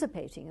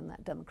 participating in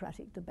that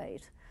democratic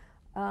debate,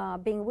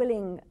 being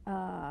willing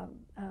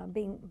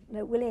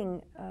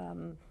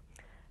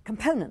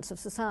components of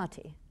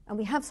society, and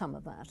we have some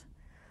of that,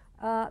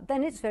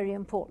 then it's very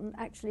important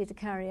actually to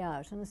carry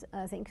out, and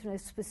I think,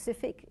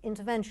 specific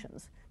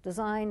interventions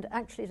designed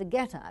actually to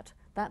get at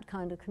that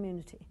kind of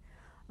community.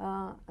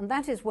 And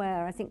that is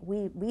where I think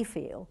we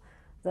feel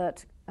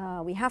that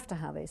we have to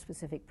have a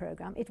specific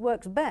program. It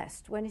works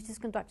best when it is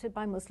conducted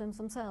by Muslims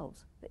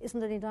themselves. There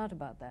isn't any doubt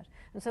about that.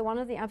 And so one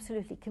of the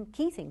absolutely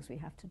key things we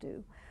have to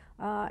do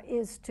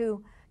is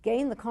to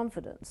gain the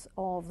confidence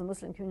of the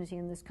Muslim community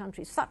in this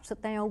country such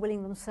that they are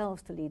willing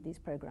themselves to lead these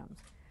programs.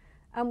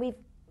 And we've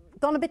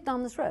gone a bit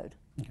down this road.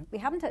 Okay. We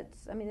haven't had,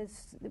 I mean,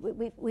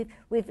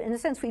 we've in a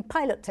sense, we've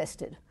pilot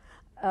tested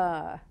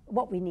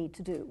what we need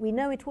to do. We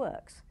know it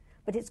works,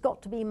 but it's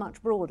got to be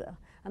much broader.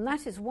 And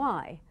that is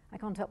why I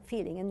can't help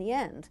feeling, in the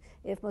end,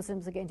 if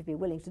Muslims are going to be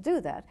willing to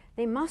do that,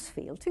 they must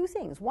feel two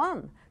things.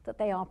 One, that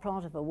they are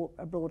part of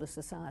a broader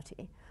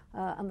society,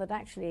 and that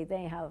actually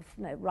they have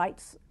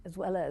rights as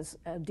well as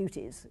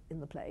duties in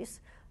the place,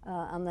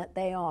 and that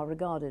they are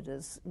regarded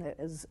as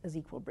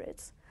equal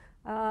Brits,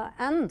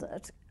 and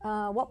that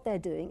what they're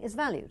doing is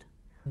valued.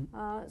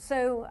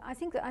 So I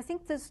think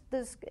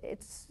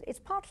it's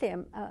partly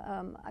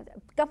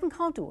government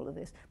can't do all of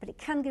this, but it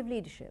can give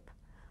leadership.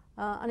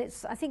 And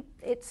I think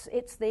it's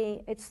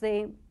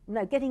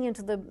getting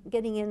into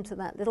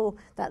that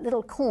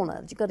little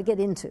corner that you've got to get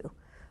into,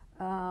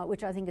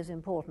 which I think is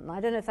important. I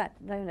don't know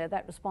if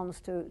that responds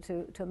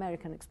to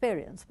American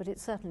experience, but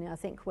it's certainly, I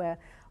think, where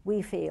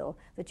we feel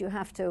that you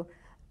have to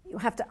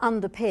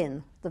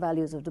underpin the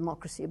values of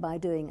democracy by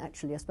doing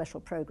actually a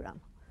special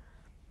program.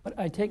 But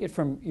I take it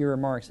from your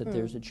remarks that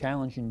there's a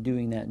challenge in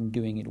doing that and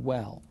doing it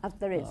well.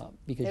 There is.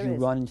 Because you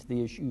run into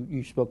the issue,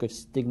 you spoke of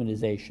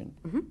stigmatization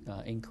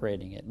in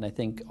creating it. And I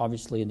think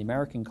obviously in the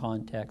American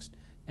context,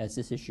 as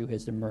this issue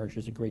has emerged,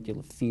 there's a great deal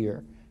of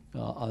fear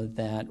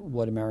that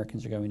what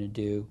Americans are going to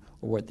do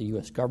or what the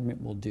U.S.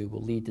 government will do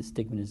will lead to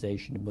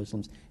stigmatization of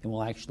Muslims and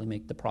will actually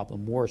make the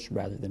problem worse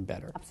rather than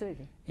better.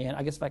 Absolutely. And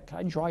I guess if I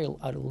could draw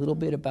out a little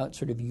bit about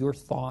sort of your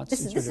thoughts.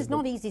 This is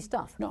not easy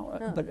stuff. No,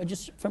 but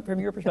just from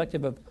your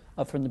perspective,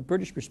 from the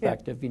British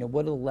perspective,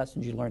 what are the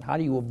lessons you learned? How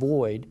do you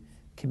avoid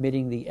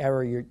committing the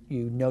error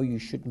you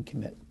shouldn't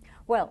commit?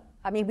 Well,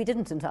 I mean, we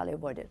didn't entirely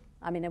avoid it.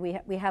 I mean,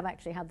 we have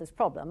actually had this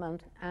problem,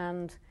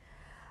 and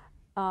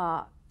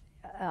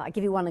I'll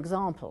give you one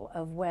example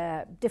of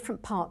where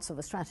different parts of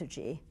a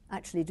strategy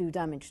actually do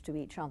damage to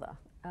each other.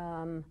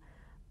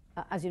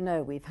 As you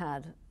know, we've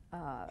had,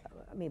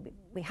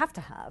 we have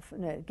to have,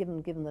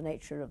 given the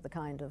nature of the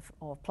kind of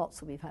plots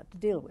that we've had to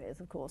deal with,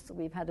 of course,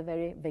 we've had a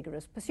very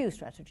vigorous pursue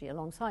strategy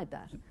alongside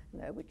that,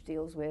 which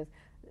deals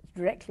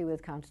directly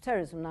with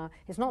counterterrorism. Now,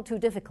 it's not too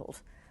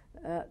difficult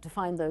to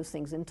find those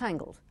things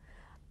entangled.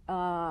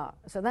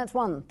 So that's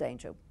one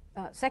danger.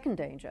 Second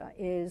danger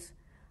is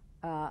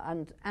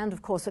and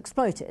of course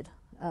exploited,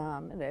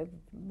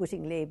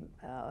 wittingly.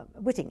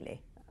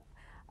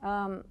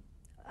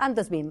 And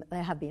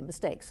there have been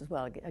mistakes as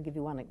well. I'll give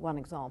you one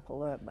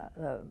example.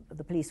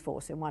 The police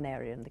force in one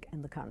area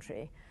in the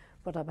country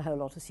put up a whole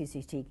lot of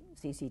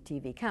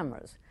CCTV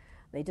cameras.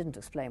 They didn't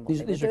explain what they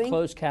were doing. These are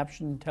closed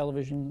caption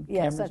television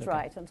cameras? Yes, that's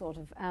right,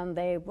 and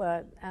they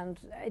were, and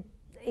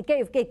it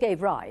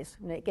gave rise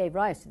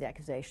to the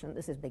accusation that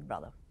this is Big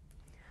Brother.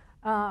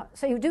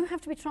 So you do have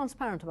to be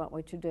transparent about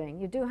what you're doing.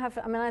 You do have.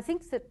 I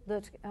think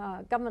that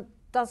government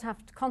does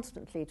have to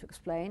constantly to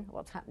explain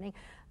what's happening.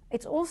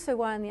 It's also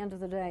why, in the end of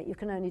the day, you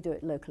can only do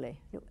it locally.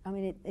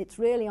 It's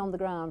really on the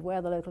ground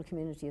where the local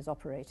community is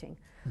operating,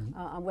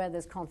 and where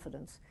there's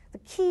confidence. The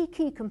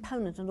key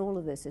component in all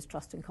of this is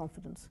trust and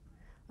confidence,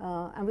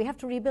 and we have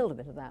to rebuild a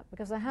bit of that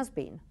because there has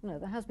been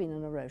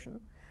an erosion.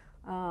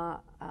 I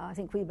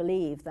think we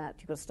believe that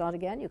you've got to start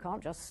again. You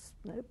can't just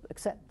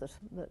accept that.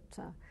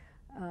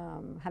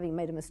 Having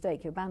made a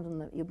mistake, you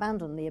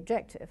abandon the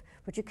objective.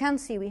 But you can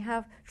see we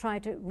have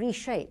tried to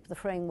reshape the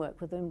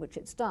framework within which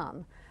it's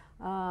done,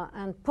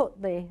 and put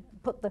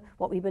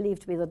what we believe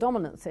to be the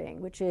dominant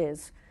thing, which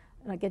is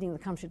getting the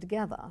country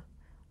together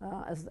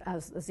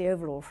as the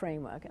overall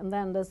framework, and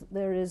then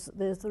there is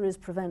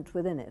prevent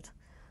within it,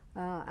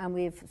 and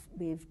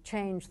we've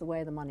changed the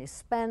way the money is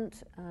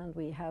spent, and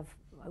we have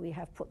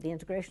put the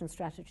integration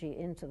strategy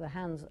into the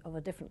hands of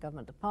a different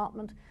government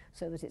department,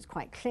 so that it's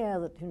quite clear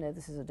that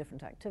this is a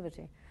different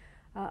activity.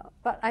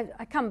 But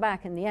I come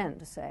back in the end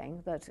to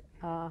saying that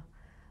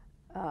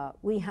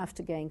we have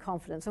to gain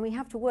confidence, and we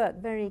have to work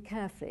very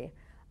carefully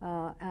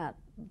at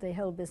the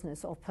whole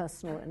business of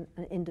personal and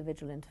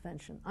individual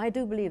intervention. I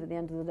do believe at the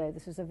end of the day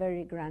this is a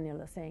very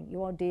granular thing.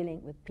 You are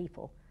dealing with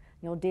people,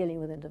 you're dealing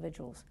with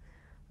individuals,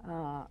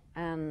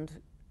 and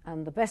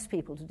the best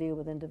people to deal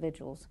with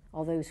individuals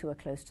are those who are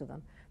close to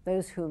them,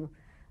 those whom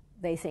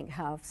they think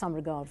have some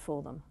regard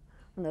for them,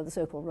 and they're the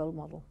so-called role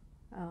model.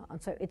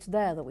 And so it's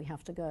there that we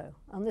have to go,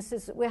 and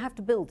we have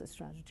to build this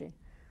strategy.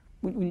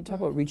 When you talk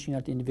about reaching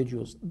out to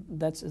individuals,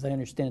 that's, as I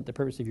understand it, the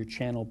purpose of your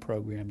channel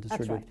program, to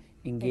That's sort right. of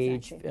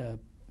engage Exactly.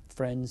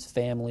 Friends,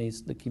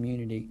 families, the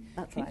community.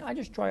 That's Can right. I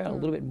just try out a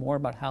little bit more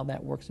about how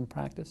that works in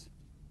practice?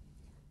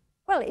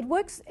 Well, it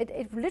works.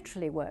 It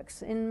literally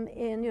works in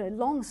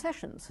long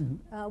sessions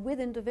with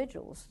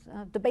individuals,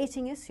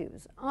 debating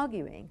issues,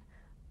 arguing,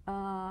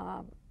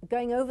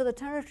 going over the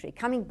territory,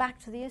 coming back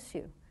to the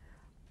issue,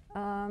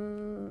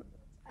 and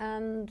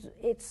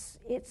it's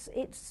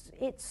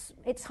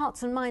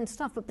hearts and minds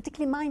stuff, but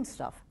particularly mind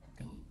stuff.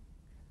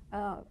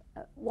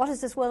 What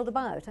is this world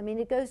about? I mean,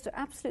 it goes to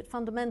absolute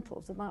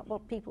fundamentals about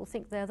what people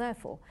think they're there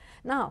for.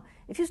 Now,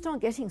 if you start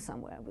getting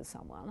somewhere with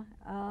someone,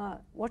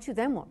 what you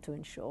then want to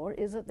ensure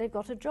is that they've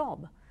got a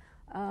job,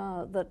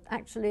 that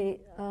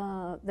actually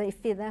they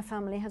feel their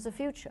family has a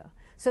future.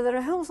 So there are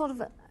a whole sort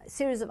of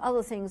series of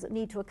other things that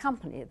need to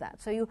accompany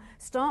that. So you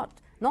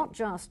start not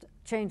just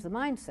change the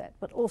mindset,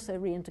 but also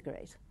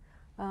reintegrate.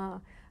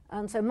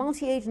 And so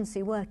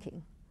multi-agency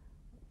working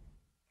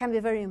can be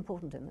very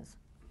important in this.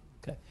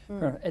 Okay.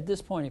 At this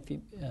point, if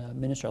you,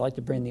 Minister, I'd like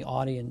to bring the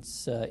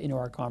audience into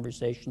our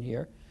conversation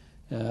here.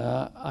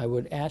 I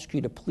would ask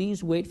you to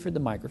please wait for the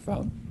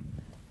microphone.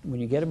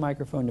 When you get a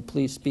microphone, to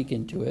please speak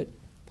into it.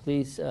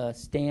 Please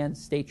stand,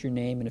 state your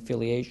name and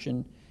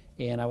affiliation,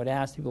 and I would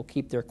ask people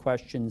keep their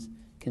questions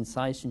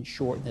concise and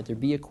short, and that there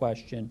be a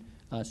question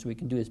so we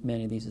can do as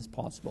many of these as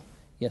possible.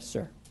 Yes,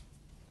 sir.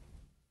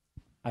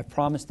 I've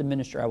promised the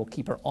Minister I will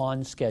keep her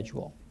on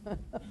schedule.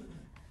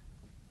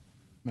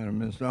 Madam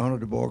Minister, Arnold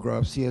de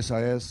Borgraf,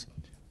 CSIS.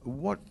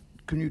 What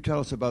can you tell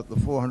us about the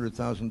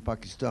 400,000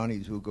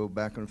 Pakistanis who go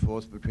back and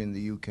forth between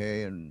the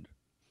UK and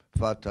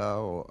Fatah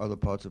or other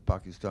parts of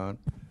Pakistan?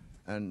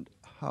 And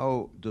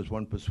how does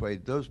one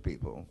persuade those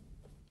people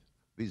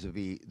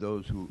vis-a-vis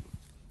those who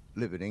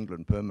live in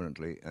England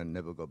permanently and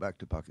never go back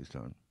to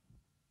Pakistan?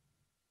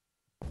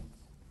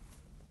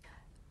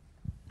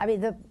 I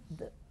mean,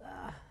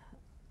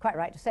 quite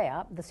right to say,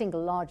 the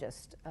single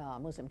largest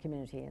Muslim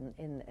community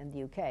in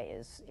the UK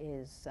is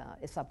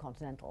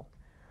subcontinental.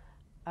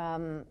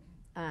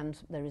 And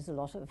there is a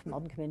lot of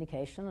modern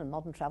communication, and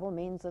modern travel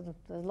means that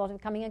there's a lot of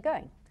coming and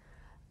going.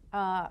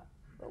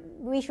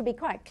 We should be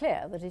quite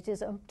clear that it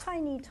is a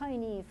tiny,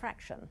 tiny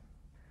fraction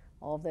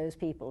of those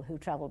people who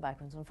travel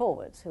backwards and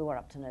forwards who are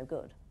up to no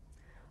good.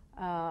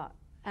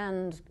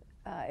 And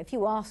if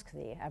you ask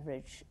the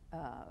average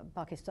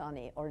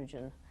Pakistani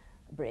origin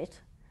Brit,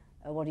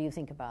 what do you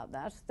think about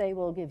that? They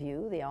will give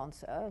you the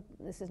answer,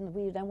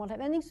 we don't want to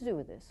have anything to do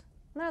with this.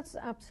 And that's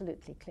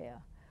absolutely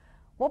clear.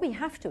 What we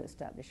have to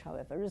establish,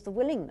 however, is the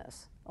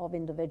willingness of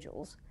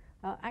individuals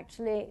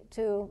actually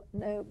to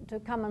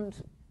come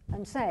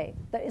and say,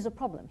 there is a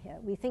problem here.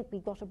 We think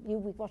we've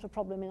got a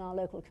problem in our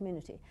local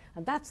community.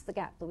 And that's the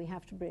gap that we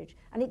have to bridge.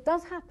 And it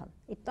does happen.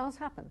 It does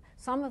happen.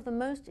 Some of the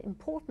most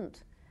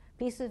important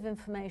pieces of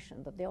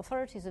information that the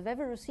authorities have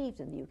ever received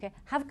in the UK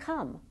have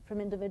come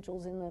from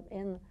individuals in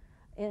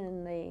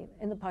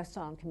the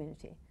Pakistan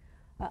community.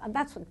 And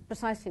that's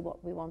precisely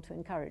what we want to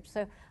encourage.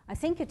 So I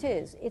think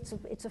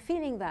it's a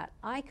feeling that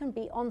I can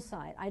be on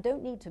side. I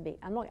don't need to be,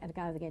 I'm not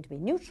either going to be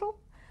neutral,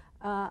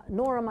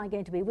 nor am I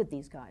going to be with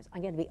these guys.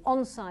 I'm going to be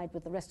on side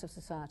with the rest of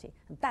society.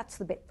 And that's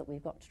the bit that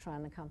we've got to try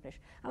and accomplish.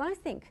 And I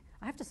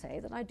have to say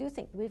that I do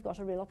think we've got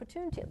a real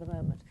opportunity at the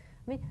moment.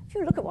 I mean, if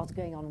you look at what's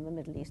going on in the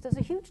Middle East, there's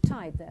a huge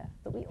tide there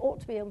that we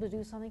ought to be able to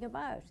do something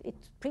about.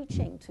 It's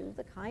preaching to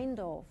the kind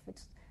of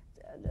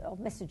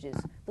messages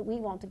that we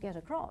want to get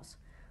across.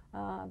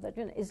 That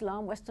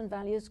Islam, Western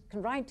values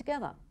can ride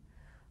together.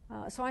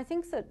 So I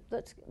think that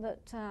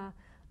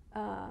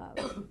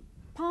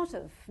part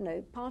of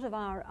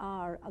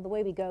the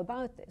way we go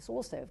about this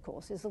also, of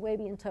course, is the way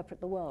we interpret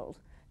the world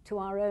to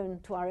our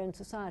own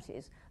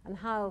societies and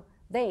how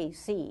they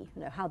see,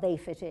 how they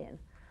fit in.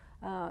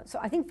 So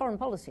I think foreign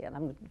policy,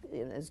 and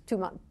there's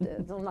not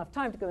enough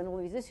time to go into all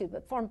these issues,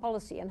 but foreign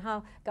policy and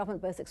how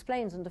government both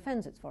explains and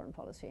defends its foreign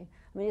policy,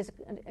 I mean, is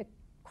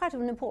quite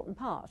an important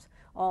part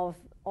of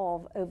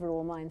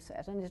overall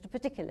mindset, and it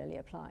particularly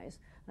applies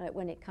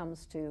when it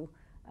comes to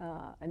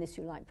an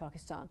issue like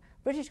Pakistan.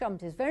 British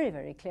government is very,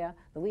 very clear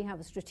that we have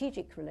a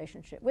strategic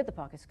relationship with the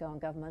Pakistan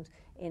government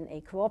in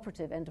a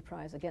cooperative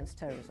enterprise against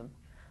terrorism.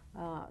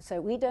 So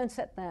we don't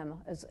set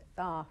them as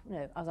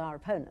our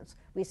opponents.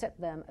 We set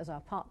them as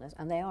our partners,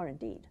 and they are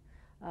indeed.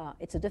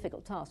 It's a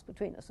difficult task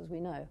between us, as we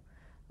know.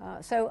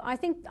 So I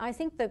think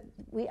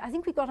we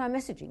got our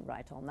messaging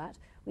right on that.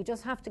 We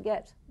just have to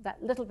get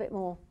that little bit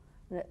more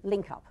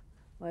link up,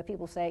 where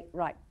people say,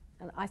 right,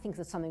 and I think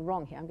there's something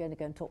wrong here. I'm going to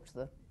go and talk to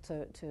the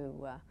I'm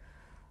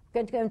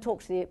going to go and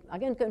talk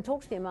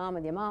to the Imam,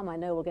 and the Imam I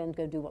know will go and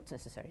go do what's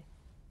necessary.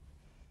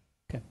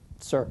 Okay,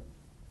 sir.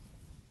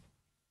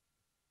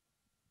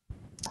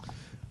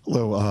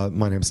 Hello,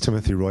 my name is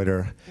Timothy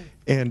Reuter,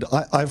 and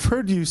I've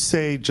heard you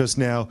say just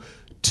now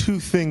two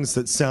things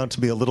that sound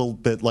to me a little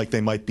bit like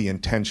they might be in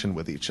tension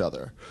with each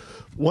other.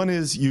 One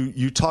is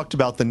you talked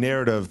about the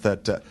narrative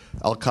that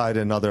Al-Qaeda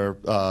and other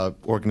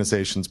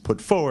organizations put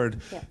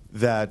forward,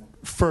 that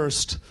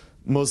first,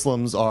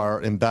 Muslims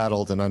are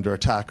embattled and under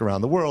attack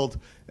around the world,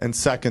 and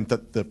second,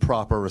 that the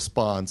proper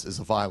response is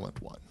a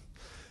violent one.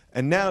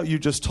 And now you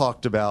just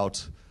talked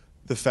about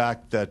the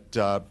fact that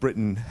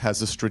Britain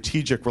has a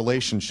strategic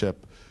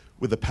relationship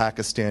with the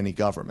Pakistani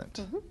government.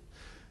 Mm-hmm.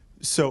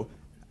 So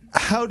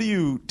how do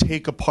you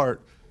take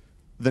apart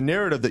the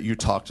narrative that you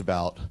talked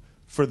about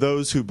for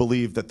those who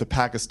believe that the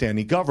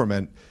Pakistani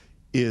government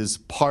is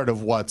part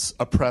of what's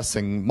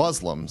oppressing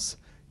Muslims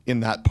in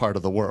that part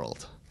of the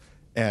world?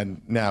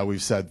 And now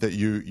we've said that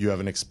you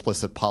have an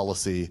explicit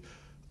policy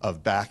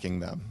of backing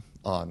them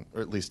on,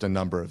 or at least a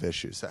number of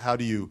issues. So how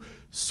do you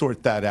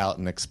sort that out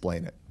and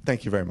explain it?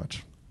 Thank you very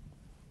much.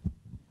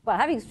 Well,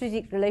 having a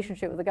strategic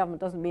relationship with the government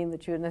doesn't mean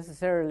that you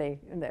necessarily,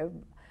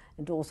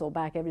 endorse or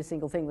back every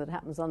single thing that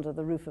happens under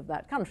the roof of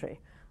that country.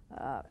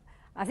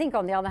 I think,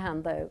 on the other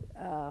hand, though,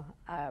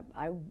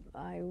 I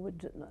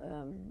would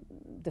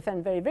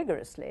defend very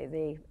vigorously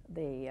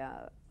the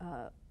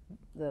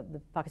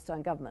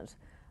Pakistan government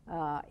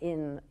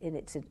in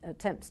its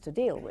attempts to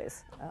deal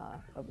with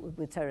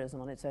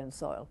terrorism on its own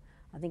soil.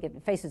 I think it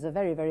faces a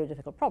very, very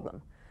difficult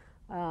problem.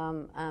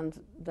 And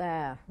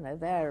their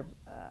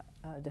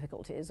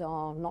difficulties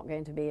are not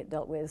going to be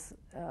dealt with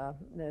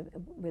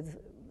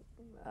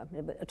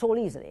at all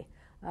easily,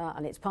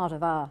 and it's part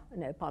of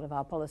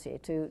our policy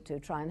to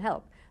try and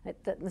help.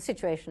 The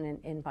situation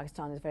in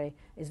Pakistan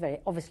is very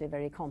obviously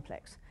very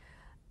complex.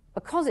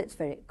 Because it's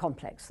very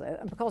complex, though,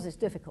 and because it's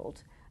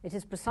difficult, it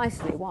is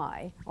precisely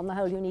why, on the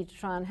whole, you need to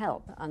try and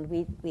help. And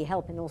we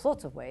help in all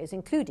sorts of ways,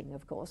 including,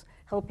 of course,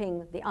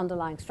 helping the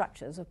underlying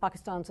structures of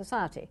Pakistan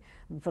society.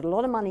 We put a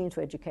lot of money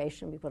into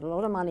education. We put a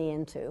lot of money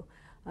into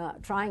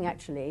trying,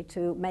 actually,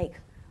 to make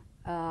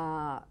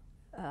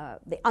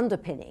the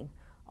underpinning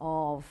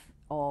of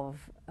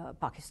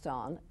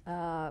Pakistan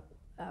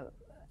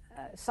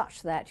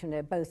such that,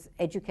 both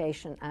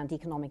education and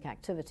economic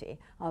activity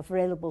are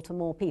available to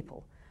more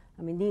people.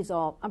 I mean, these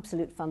are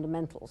absolute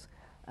fundamentals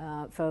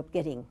for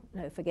getting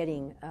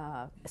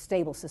a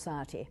stable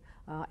society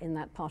in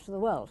that part of the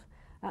world,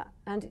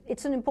 and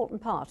it's an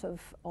important part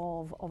of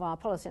our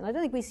policy. And I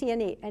don't think we see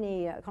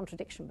any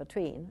contradiction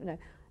between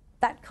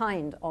that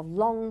kind of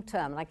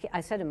long-term, like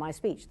I said in my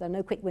speech, there are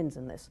no quick wins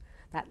in this.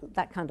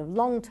 That kind of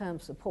long-term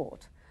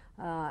support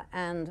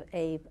and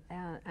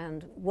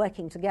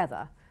working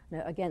together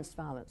against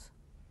violence.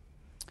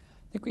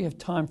 I think we have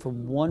time for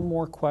one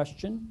more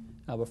question.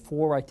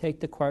 Before I take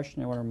the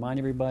question, I want to remind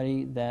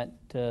everybody that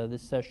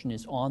this session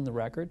is on the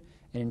record.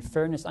 And in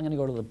fairness, I'm going to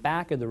go to the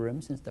back of the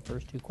room since the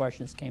first two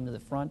questions came to the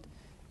front.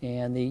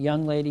 And the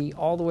young lady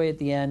all the way at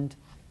the end,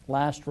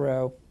 last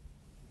row.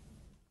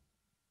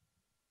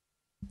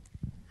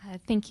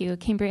 Thank you.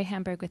 Cambria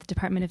Hamburg with the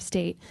Department of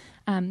State.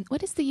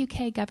 What is the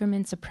UK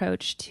government's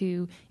approach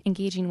to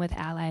engaging with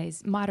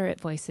allies, moderate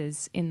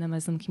voices in the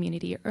Muslim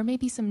community, or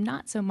maybe some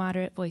not so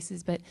moderate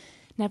voices, but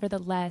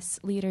nevertheless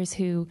leaders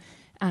who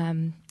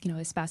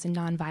espouse a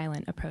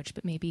nonviolent approach,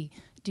 but maybe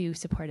do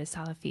support a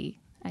Salafi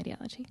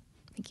ideology?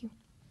 Thank you.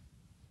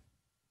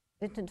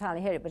 I didn't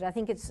entirely hear it, but I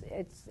think it's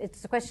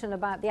a question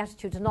about the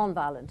attitude to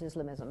nonviolent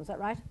Islamism. Is that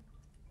right?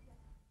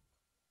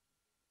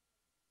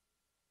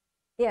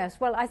 Yes.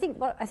 Well, I think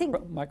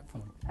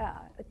microphone.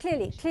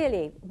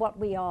 Clearly, what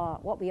we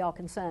are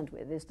concerned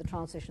with is the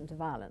transition to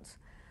violence,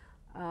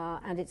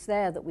 and it's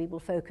there that we will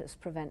focus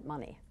prevent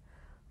money.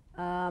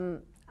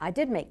 I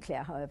did make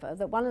clear, however,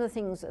 that one of the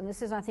things, and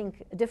this is, I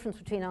think, a difference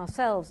between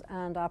ourselves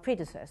and our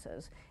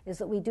predecessors, is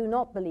that we do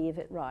not believe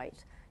it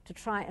right to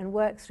try and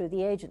work through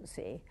the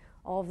agency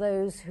of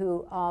those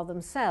who are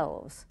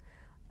themselves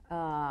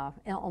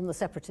on the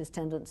separatist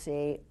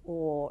tendency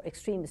or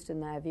extremist in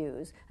their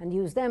views, and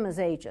use them as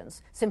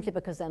agents simply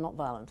because they're not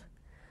violent.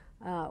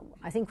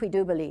 I think we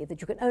do believe that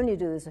you can only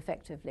do this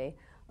effectively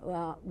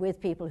with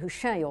people who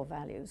share your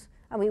values,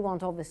 and we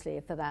want, obviously,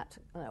 for that,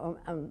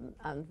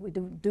 and we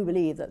do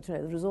believe that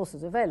the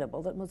resources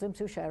available, that Muslims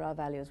who share our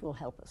values will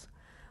help us,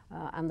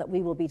 and that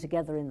we will be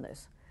together in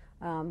this.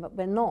 But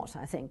we're not,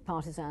 I think,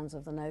 partisans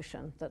of the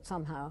notion that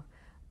somehow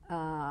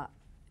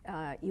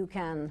you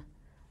can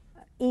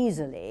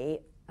easily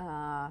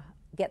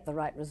get the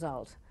right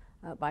result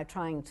by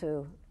trying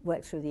to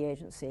work through the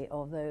agency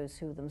of those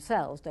who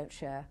themselves don't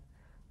share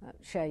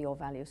your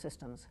value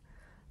systems.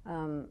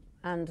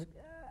 And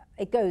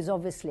it goes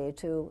obviously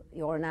to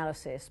your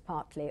analysis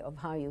partly of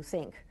how you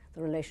think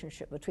the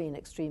relationship between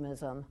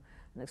extremism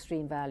and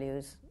extreme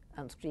values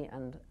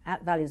and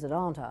values that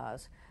aren't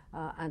ours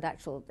and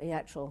the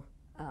actual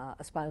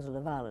espousal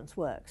of violence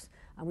works.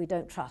 And we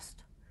don't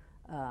trust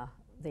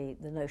the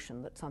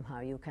notion that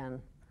somehow you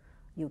can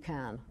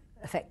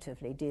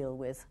effectively deal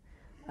with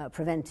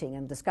preventing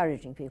and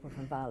discouraging people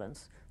from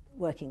violence,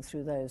 working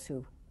through those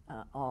who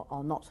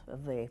are not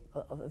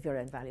of your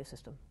own value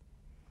system.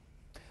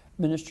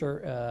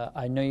 Minister,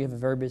 I know you have a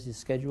very busy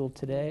schedule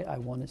today. I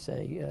want to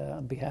say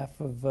on behalf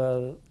of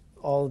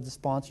all of the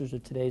sponsors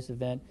of today's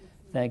event,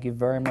 thank you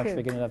very much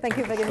for giving up. Thank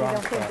you for giving me the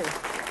opportunity.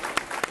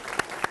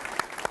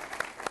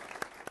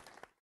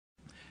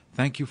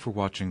 Thank you for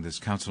watching this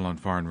Council on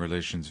Foreign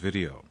Relations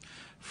video.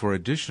 For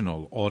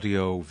additional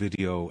audio,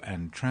 video,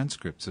 and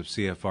transcripts of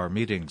CFR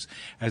meetings,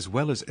 as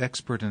well as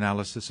expert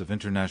analysis of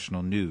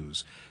international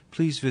news,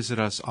 please visit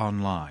us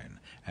online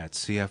at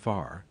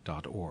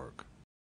cfr.org.